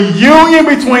be a reunion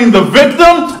between the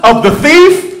victim of the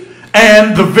thief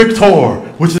and the victor,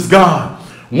 which is God.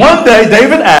 One day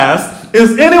David asked,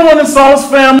 "Is anyone in Saul's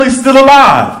family still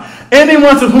alive?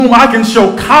 Anyone to whom I can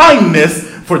show kindness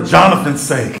for Jonathan's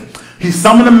sake?" He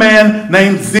summoned a man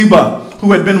named Ziba,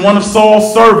 who had been one of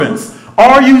Saul's servants.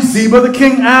 "Are you Ziba?" the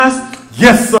king asked.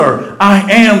 "Yes, sir, I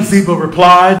am," Ziba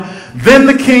replied. Then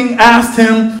the king asked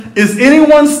him, "Is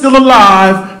anyone still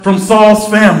alive from Saul's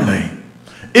family?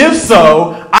 If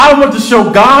so, I want to show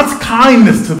God's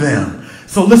kindness to them."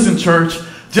 So listen, church,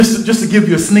 just to give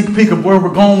you a sneak peek of where we're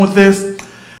going with this,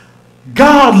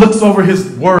 God looks over his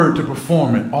word to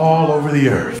perform it all over the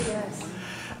earth.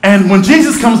 And when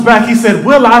Jesus comes back, he said,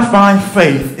 "Will I find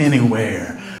faith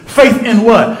anywhere?" Faith in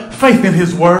what? Faith in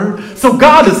his word. So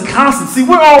God is constant. See,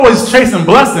 we're always chasing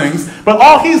blessings, but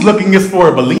all he's looking is for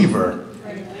a believer.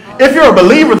 If you're a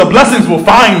believer, the blessings will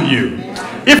find you.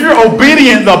 If you're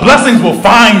obedient, the blessings will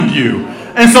find you.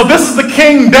 And so this is the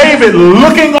King David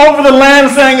looking over the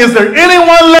land saying, "Is there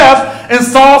anyone left in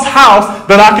Saul's house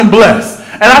that I can bless?"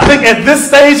 And I think at this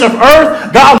stage of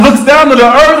earth, God looks down to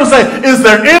the earth and says, "Is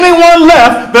there anyone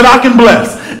left that I can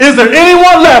bless? Is there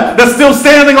anyone left that's still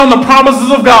standing on the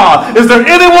promises of God? Is there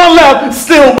anyone left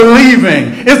still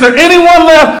believing? Is there anyone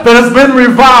left that has been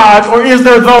revived, or is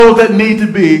there those that need to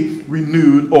be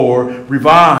renewed or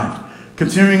revived?"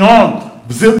 Continuing on,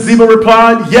 Ziba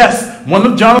replied, "Yes, one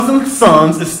of Jonathan's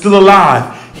sons is still alive.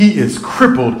 He is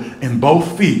crippled in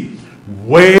both feet."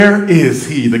 "Where is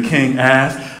he?" the king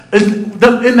asked. Isn't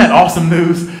that awesome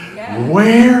news? Yeah.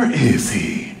 Where is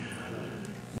he?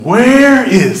 Where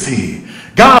is he?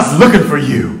 God's looking for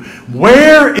you.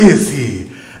 Where is he?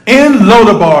 "In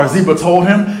Lodabar," Ziba told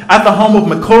him, "at the home of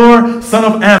Machir, son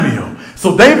of Ammiel."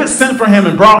 So David sent for him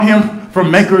and brought him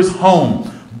from Machir's home.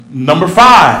 Number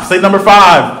 5. Say number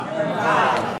 5.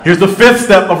 Here's the fifth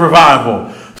step of revival.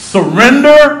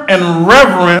 Surrender and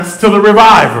reverence to the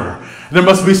reviver. There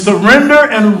must be surrender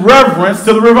and reverence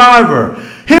to the reviver.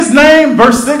 His name,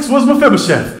 verse 6, was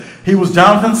Mephibosheth. He was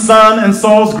Jonathan's son and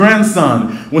Saul's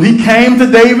grandson. When he came to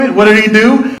David, what did he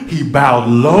do? He bowed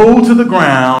low to the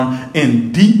ground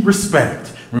in deep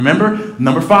respect. Remember,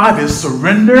 number 5 is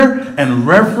surrender and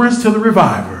reverence to the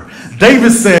reviver.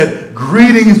 David said,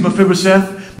 "Greetings,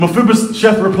 Mephibosheth."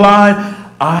 Mephibosheth replied,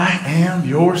 "I am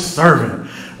your servant."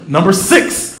 The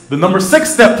number 6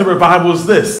 step to revival is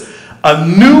this. A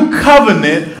new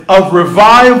covenant of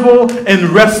revival and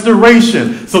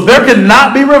restoration. So there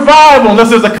cannot be revival unless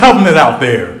there's a covenant out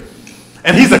there.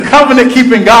 And he's a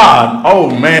covenant-keeping God. Oh,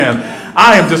 man.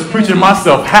 I am just preaching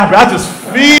myself happy. I just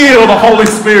feel the Holy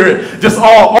Spirit just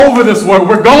all over this word.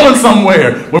 We're going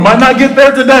somewhere. We might not get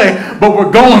there today, but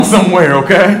we're going somewhere,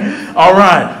 okay? All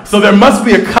right. So there must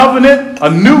be a covenant, a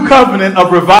new covenant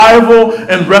of revival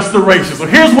and restoration. So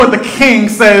here's what the king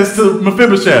says to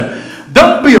Mephibosheth.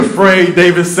 Don't be afraid,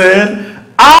 David said.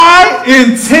 I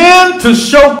intend to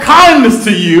show kindness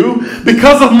to you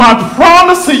because of my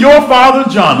promise to your father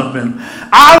Jonathan.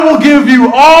 I will give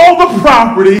you all the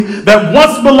property that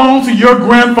once belonged to your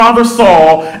grandfather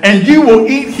Saul, and you will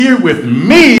eat here with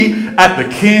me at the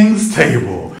king's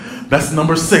table. That's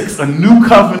number 6, a new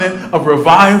covenant of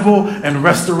revival and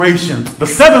restoration. The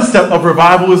 7th step of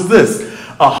revival is this: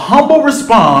 a humble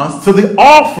response to the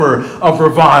offer of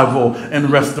revival and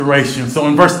restoration. So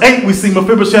in verse 8, we see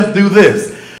Mephibosheth do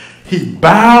this. He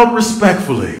bowed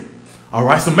respectfully. All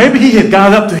right, so maybe he had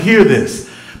got up to hear this,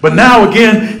 but now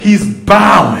again, he's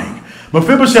bowing.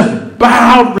 Mephibosheth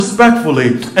bowed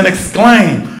respectfully and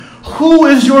exclaimed, "Who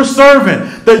is your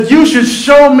servant that you should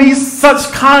show me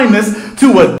such kindness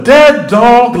to a dead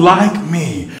dog like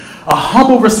me?" A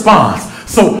humble response.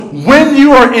 So when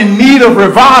you are in need of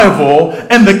revival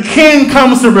and the king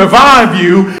comes to revive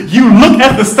you, you look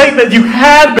at the state that you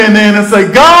had been in and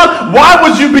say, God, why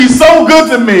would you be so good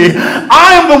to me?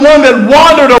 I am the one that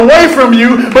wandered away from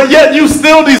you, but yet you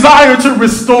still desire to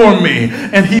restore me.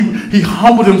 And he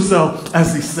humbled himself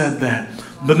as he said that.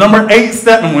 The number 8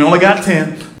 step, and we only got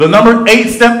 10, the number 8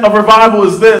 step of revival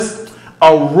is this: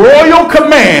 a royal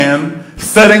command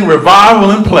setting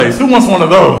revival in place. Who wants one of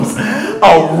those?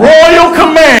 A royal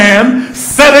command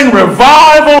setting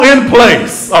revival in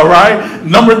place. All right.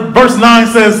 Verse 9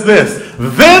 says this.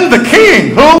 Then the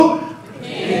king, who?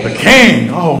 The king.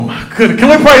 Oh my goodness. Can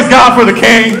we praise God for the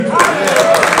king?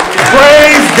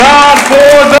 Praise God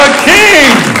for the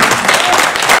king.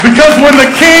 Because when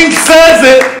the king says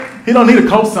it, he don't need a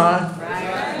cosign.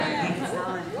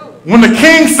 When the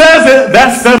king says it,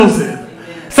 that settles it.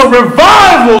 So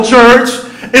revival, church,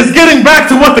 is getting back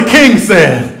to what the king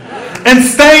said and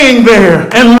staying there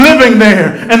and living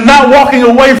there and not walking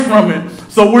away from it.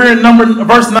 So we're in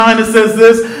verse 9. It says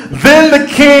this: Then the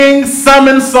king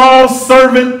summoned Saul's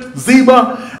servant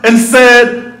Ziba and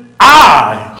said,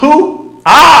 I, who?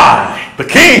 I, the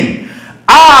king,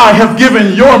 I have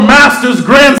given your master's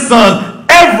grandson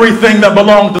everything that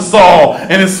belonged to Saul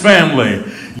and his family.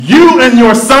 You and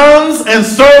your sons and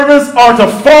servants are to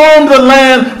farm the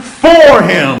land for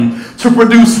him, to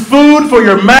produce food for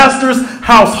your master's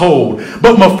household.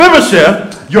 But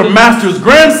Mephibosheth, your master's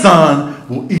grandson,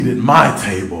 will eat at my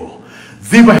table.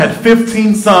 Ziba had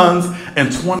 15 sons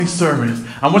and 20 servants.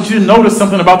 I want you to notice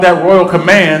something about that royal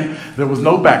command. There was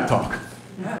no back talk.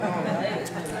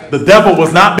 The devil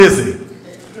was not busy,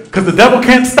 because the devil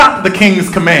can't stop the king's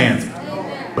commands,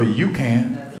 but you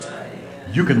can.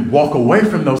 You can walk away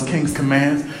from those king's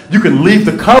commands. You can leave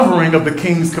the covering of the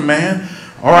king's command.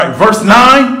 All right,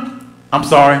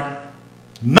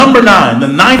 number 9. The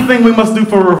 9th thing we must do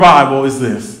for revival is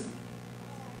this: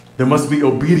 there must be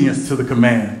obedience to the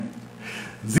command.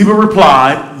 Ziba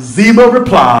replied,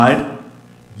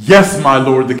 Yes, my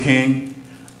lord the king,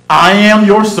 I am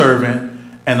your servant,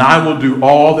 and I will do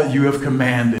all that you have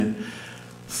commanded.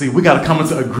 See, we got to come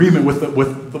into agreement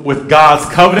with God's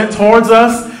covenant towards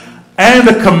us and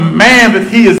the command that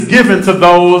he has given to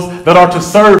those that are to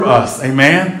serve us.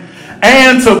 Amen.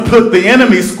 And to put the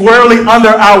enemy squarely under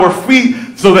our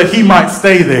feet so that he might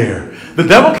stay there. The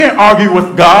devil can't argue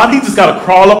with God. He just got to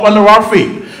crawl up under our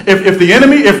feet.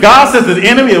 If God says to the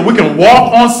enemy that we can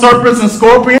walk on serpents and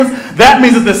scorpions, that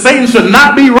means that the Satan should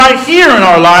not be right here in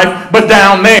our life, but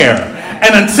down there.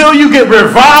 And until you get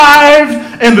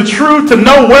revived in the truth to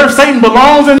know where Satan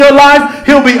belongs in your life,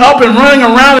 he'll be up and running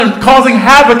around and causing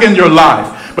havoc in your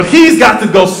life. But he's got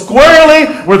to go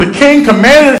squarely where the king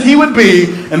commanded that he would be,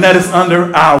 and that is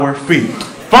under our feet.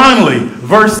 Finally,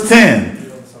 verse 10.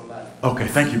 Okay,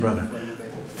 thank you, brother.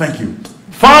 Thank you.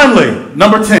 Finally,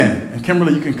 number 10. And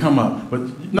Kimberly, you can come up. But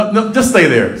no, just stay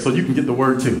there so you can get the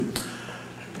word too.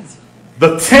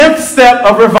 The 10th step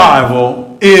of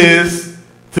revival is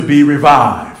to be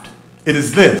revived. It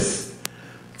is this: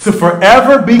 to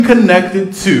forever be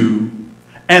connected to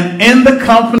and in the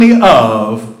company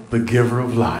of the giver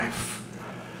of life.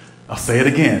 I'll say it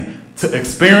again. To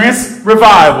experience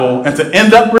revival and to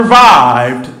end up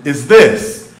revived is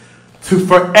this: to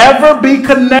forever be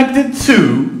connected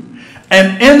to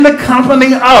and in the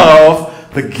company of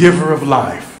the giver of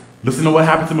life. Listen to what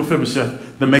happened to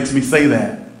Mephibosheth that makes me say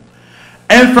that.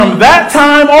 And from that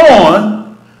time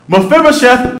on,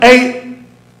 Mephibosheth ate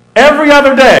every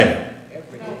other day.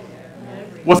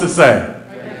 What's it say?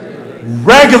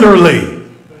 Regularly.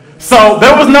 So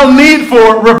there was no need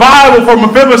for revival for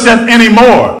Mephibosheth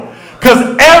anymore.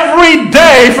 Because every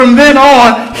day from then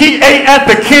on, he ate at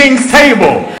the king's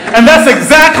table. And that's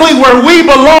exactly where we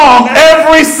belong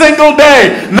every single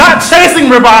day. Not chasing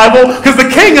revival, because the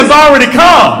king has already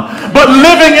come. But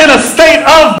living in a state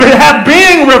of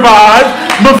being revived,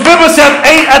 Mephibosheth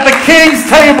ate at the king's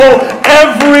table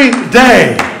every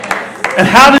day. And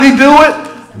how did he do it?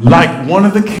 Like one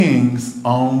of the king's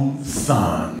own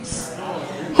sons.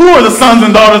 Who are the sons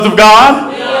and daughters of God?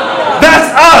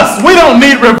 That's us. We don't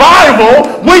need revival.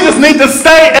 We just need to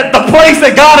stay at the place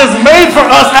that God has made for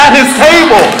us at his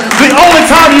table. The only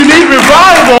time you need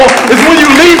revival is when you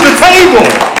leave the table.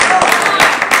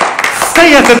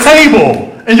 Stay at the table,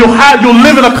 and you'll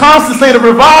live in a constant state of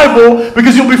revival,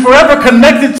 because you'll be forever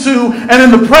connected to and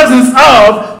in the presence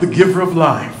of the giver of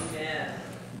life.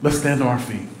 Let's stand to our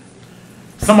feet.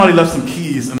 Somebody left some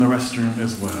keys in the restroom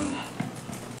as well.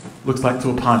 Looks like to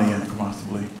a Pontiac,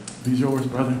 possibly. These yours,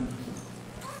 brother?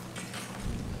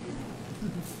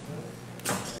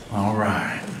 All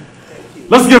right.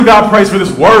 Let's give God praise for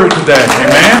this word today.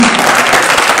 Amen.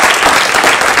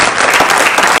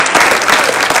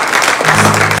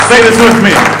 Say this with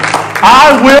me.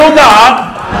 I will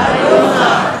not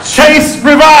chase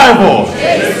revival.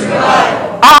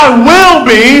 I will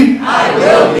be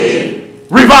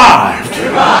revived.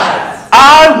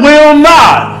 I will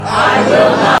not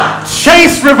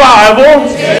chase revival.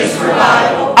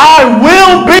 I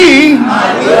will be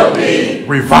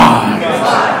revived.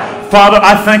 Father,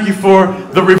 I thank you for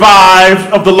the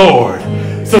revived of the Lord.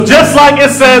 So just like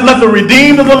it said, let the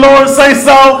redeemed of the Lord say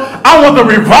so, I want the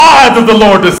revived of the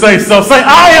Lord to say so. Say,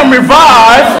 I am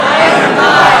revived,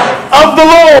 of the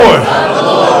Lord.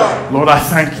 Lord, I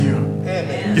thank you.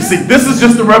 Amen. You see, this is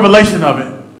just the revelation of it.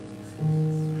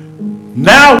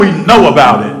 Now we know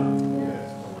about it.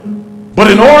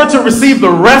 But in order to receive the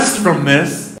rest from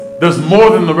this, there's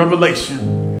more than the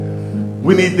revelation.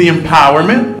 We need the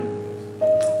empowerment.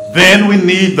 Then we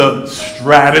need the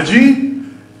strategy.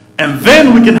 And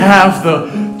then we can have the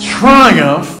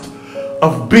triumph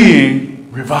of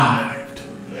being revived.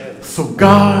 So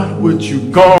God, would you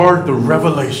guard the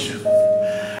revelation?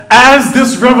 As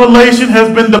this revelation has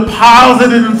been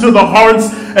deposited into the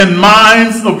hearts and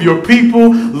minds of your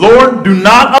people, Lord, do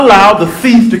not allow the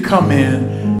thief to come in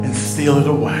and steal it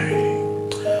away.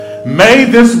 May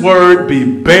this word be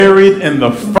buried in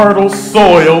the fertile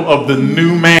soil of the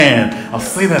new man. I'll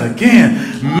say that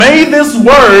again. May this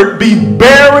word be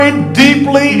buried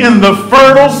deeply in the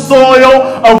fertile soil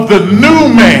of the new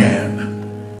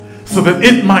man, so that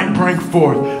it might bring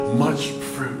forth much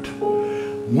fruit.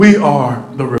 We are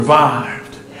the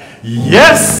revived.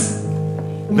 Yes,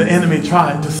 the enemy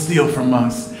tried to steal from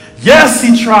us. Yes,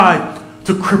 he tried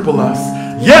to cripple us.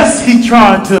 Yes, he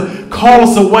tried to call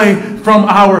us away from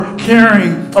our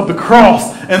carrying of the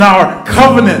cross and our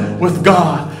covenant with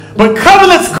God. But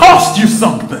covenants cost you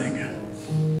something.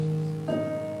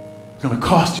 It's going to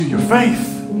cost you your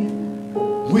faith.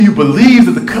 Will you believe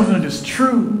that the covenant is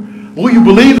true? Will you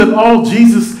believe that all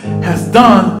Jesus has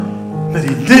done, that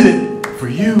he did it for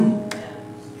you?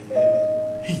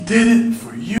 He did it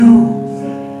for you.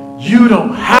 You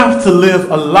don't have to live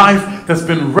a life that's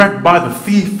been wrecked by the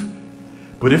thief.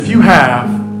 But if you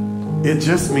have, it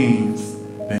just means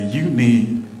that you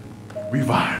need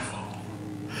revival.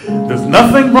 There's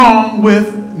nothing wrong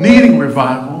with needing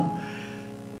revival.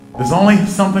 There's only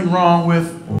something wrong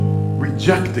with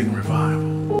rejecting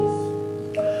revival.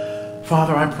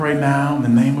 Father, I pray now in the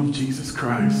name of Jesus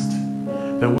Christ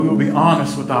that we will be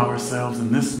honest with ourselves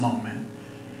in this moment.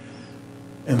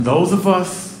 And those of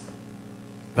us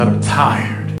that are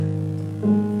tired,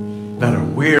 that are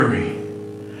weary,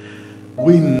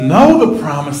 we know the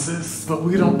promises, but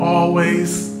we don't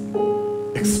always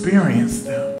experience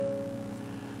them.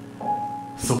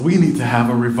 So we need to have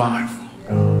a revival,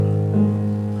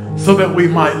 God, so that we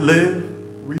might live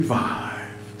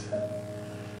revived.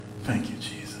 Thank you,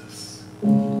 Jesus.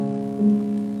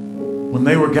 When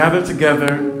they were gathered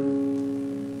together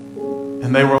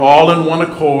and they were all in one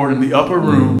accord in the upper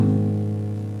room,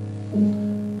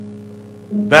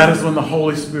 that is when the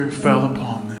Holy Spirit fell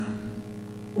upon them.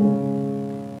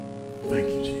 Thank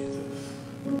you, Jesus.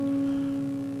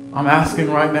 I'm asking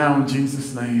right now in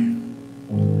Jesus' name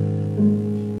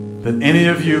that any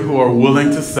of you who are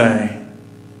willing to say,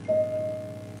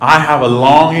 I have a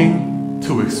longing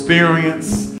to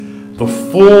experience the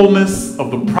fullness of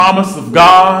the promise of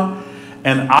God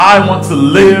And I want to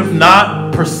live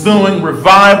not pursuing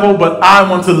revival, but I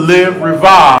want to live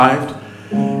revived.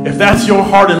 If that's your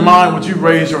heart and mind, would you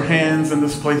raise your hands in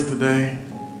this place today?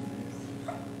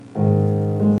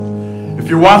 If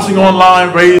you're watching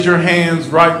online, raise your hands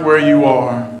right where you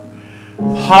are.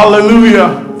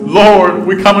 Hallelujah. Lord,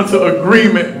 we come into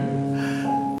agreement.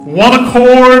 One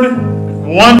accord,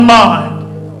 one mind.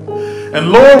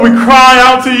 And Lord, we cry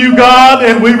out to you, God,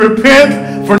 and we repent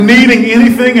for needing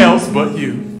anything else but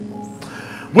you.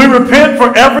 We repent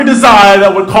for every desire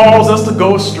that would cause us to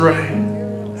go astray.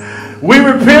 We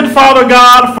repent, Father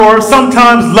God, for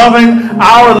sometimes loving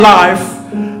our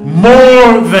life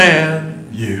more than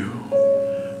you.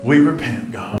 We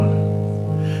repent, God.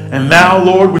 And now,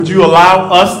 Lord, would you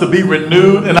allow us to be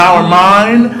renewed in our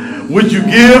mind? Would you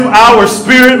give our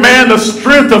spirit man the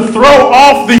strength to throw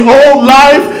off the old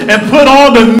life and put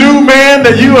on the new man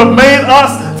that you have made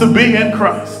us to be in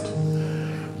Christ?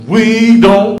 We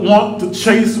don't want to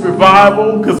chase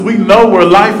revival because we know where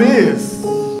life is.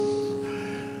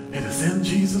 It is in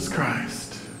Jesus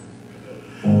Christ.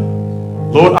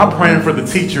 Lord, I'm praying for the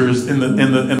teachers in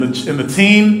the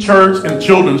teen church and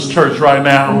children's church right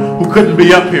now who couldn't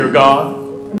be up here, God.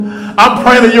 I'm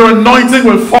praying that your anointing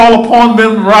would fall upon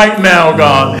them right now,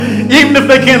 God. Even if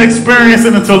they can't experience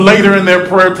it until later in their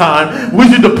prayer time, would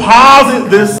you deposit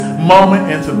this moment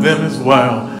into them as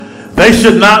well? They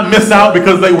should not miss out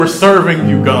because they were serving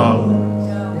you, God.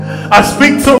 I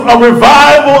speak to a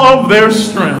revival of their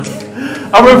strength,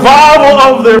 a revival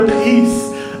of their peace,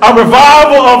 a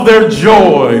revival of their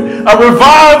joy, a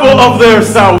revival of their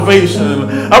salvation,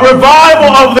 a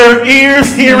revival of their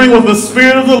ears hearing what the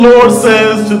Spirit of the Lord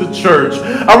says to the church,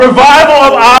 a revival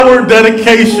of our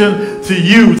dedication to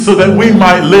you so that we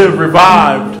might live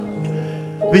revived.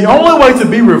 The only way to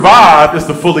be revived is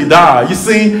to fully die. You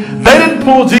see, they didn't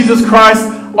pull Jesus Christ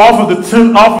off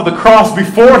of the cross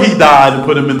before he died and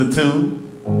put him in the tomb.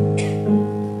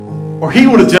 Or he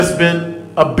would have just been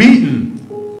a beaten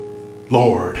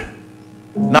Lord,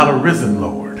 not a risen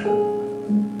Lord.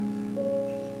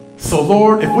 So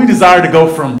Lord, if we desire to go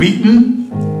from beaten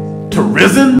to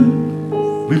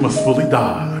risen, we must fully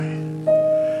die.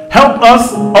 Help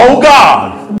us, oh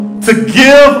God, to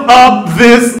give up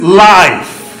this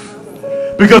life.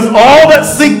 Because all that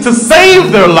seek to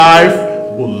save their life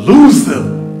will lose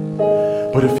them.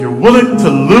 But if you're willing to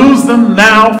lose them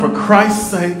now for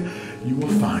Christ's sake, you will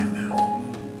find them.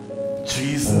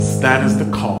 Jesus, that is the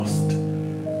cost.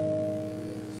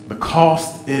 The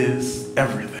cost is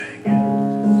everything.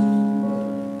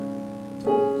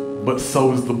 But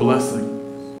so is the blessing.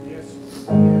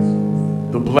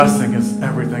 The blessing is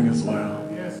everything as well.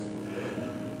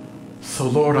 So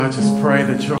Lord, I just pray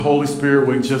that your Holy Spirit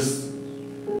would just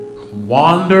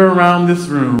wander around this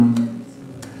room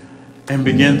and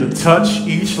begin to touch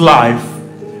each life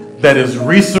that is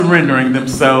resurrendering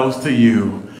themselves to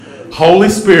you. Holy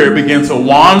Spirit, begin to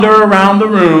wander around the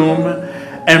room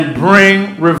and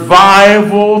bring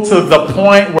revival to the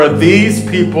point where these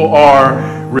people are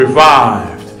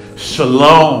revived.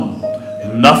 Shalom.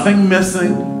 Nothing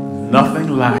missing,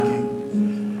 nothing lacking.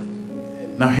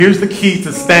 Now here's the key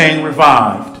to staying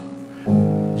revived.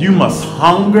 You must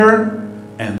hunger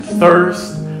and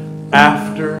thirst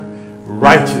after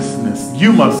righteousness.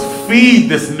 You must feed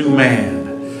this new man.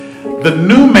 The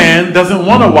new man doesn't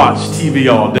want to watch TV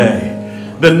all day.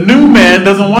 The new man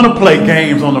doesn't want to play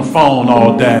games on the phone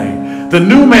all day. The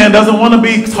new man doesn't want to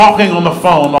be talking on the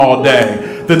phone all day.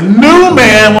 The new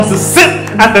man wants to sit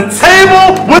at the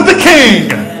table with the king.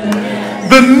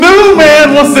 The new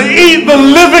man wants to eat the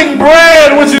living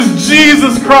bread, which is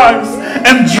Jesus Christ,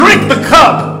 and drink the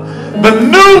cup. The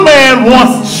new man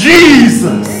wants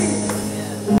Jesus.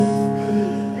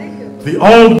 The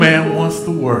old man wants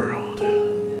the world.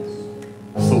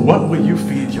 So what will you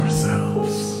feed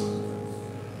yourselves?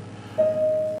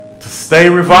 To stay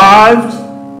revived,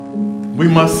 we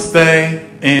must stay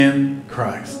in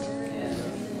Christ.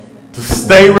 To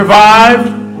stay revived,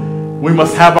 we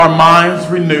must have our minds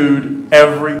renewed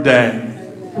every day.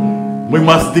 We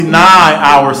must deny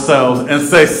ourselves and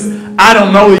say, I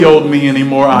don't know the old me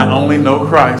anymore. I only know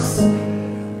Christ.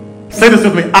 Say this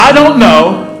with me. I don't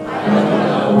know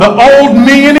the old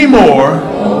me anymore.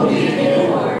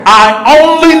 I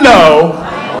only know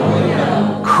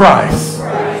Christ.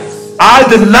 I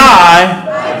deny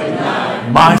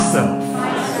myself.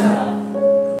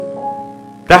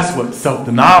 That's what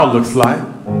self-denial looks like.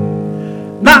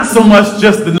 Not so much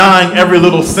just denying every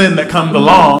little sin that comes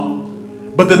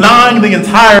along, but denying the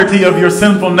entirety of your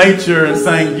sinful nature and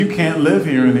saying, you can't live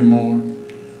here anymore.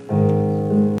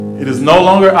 It is no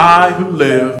longer I who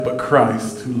live, but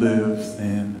Christ who lives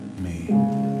in me.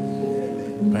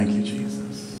 Thank you, Jesus.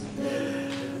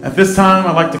 At this time,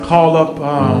 I'd like to call up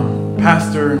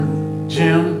Pastor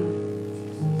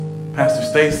Jim, Pastor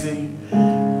Stacy,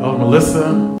 Elder Melissa,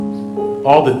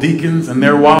 all the deacons and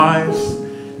their wives,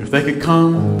 if they could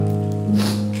come.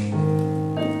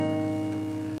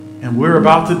 And we're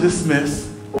about to dismiss.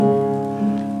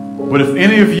 But if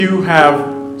any of you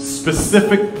have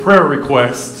specific prayer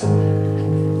requests,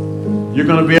 you're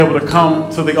going to be able to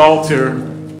come to the altar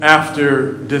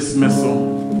after dismissal.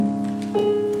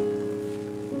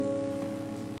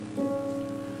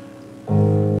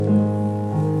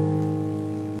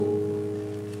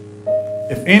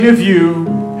 If any of you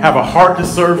have a heart to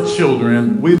serve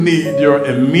children, we need your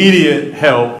immediate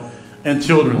help in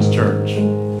Children's Church.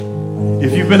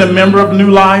 If you've been a member of New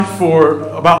Life for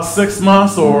about 6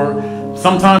 months, or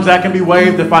sometimes that can be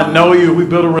waived if I know you, we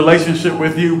build a relationship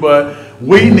with you, but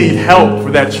we need help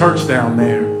for that church down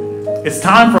there. It's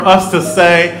time for us to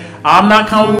say, I'm not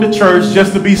coming to church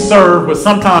just to be served, but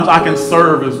sometimes I can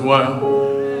serve as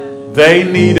well. They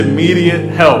need immediate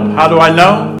help. How do I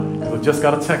know? Because I just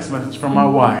got a text message from my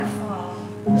wife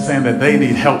saying that they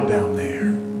need help down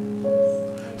there.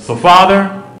 So,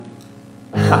 Father,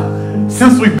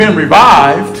 since we've been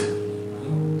revived,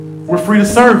 we're free to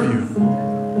serve you.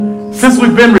 Since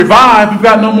we've been revived, we've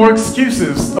got no more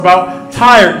excuses about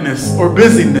tiredness or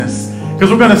busyness, because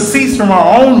we're going to cease from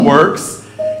our own works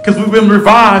because we've been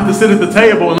revived to sit at the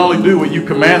table and only do what you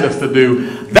command us to do.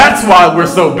 That's why we're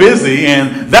so busy,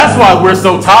 and that's why we're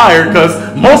so tired, because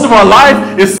most of our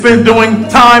life is spent doing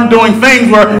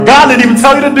things where God didn't even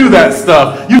tell you to do that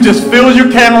stuff. You just filled your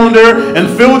calendar and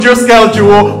filled your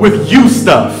schedule with you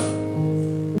stuff.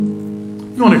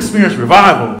 If you want to experience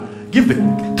revival,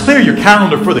 clear your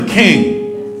calendar for the King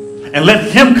and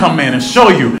let him come in and show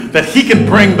you that he can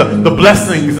bring the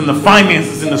blessings and the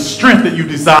finances and the strength that you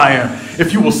desire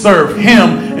if you will serve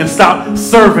him and stop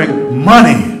serving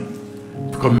money.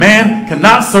 Because man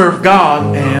cannot serve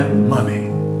God and money.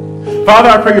 Father,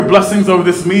 I pray your blessings over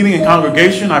this meeting and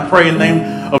congregation. I pray in the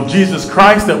name of Jesus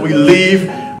Christ that we leave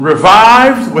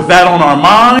revived with that on our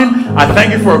mind. I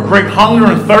thank you for a great hunger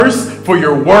and thirst for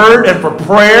your word and for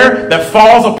prayer that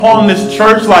falls upon this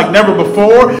church like never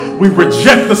before. We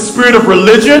reject the spirit of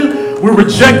religion. We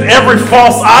reject every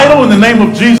false idol in the name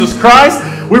of Jesus Christ.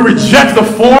 We reject the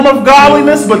form of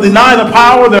godliness but deny the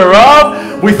power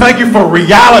thereof. We thank you for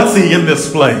reality in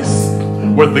this place,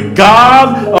 where the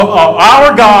God of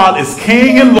our God is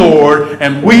King and Lord,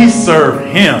 and we serve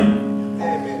him.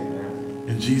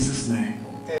 In Jesus' name.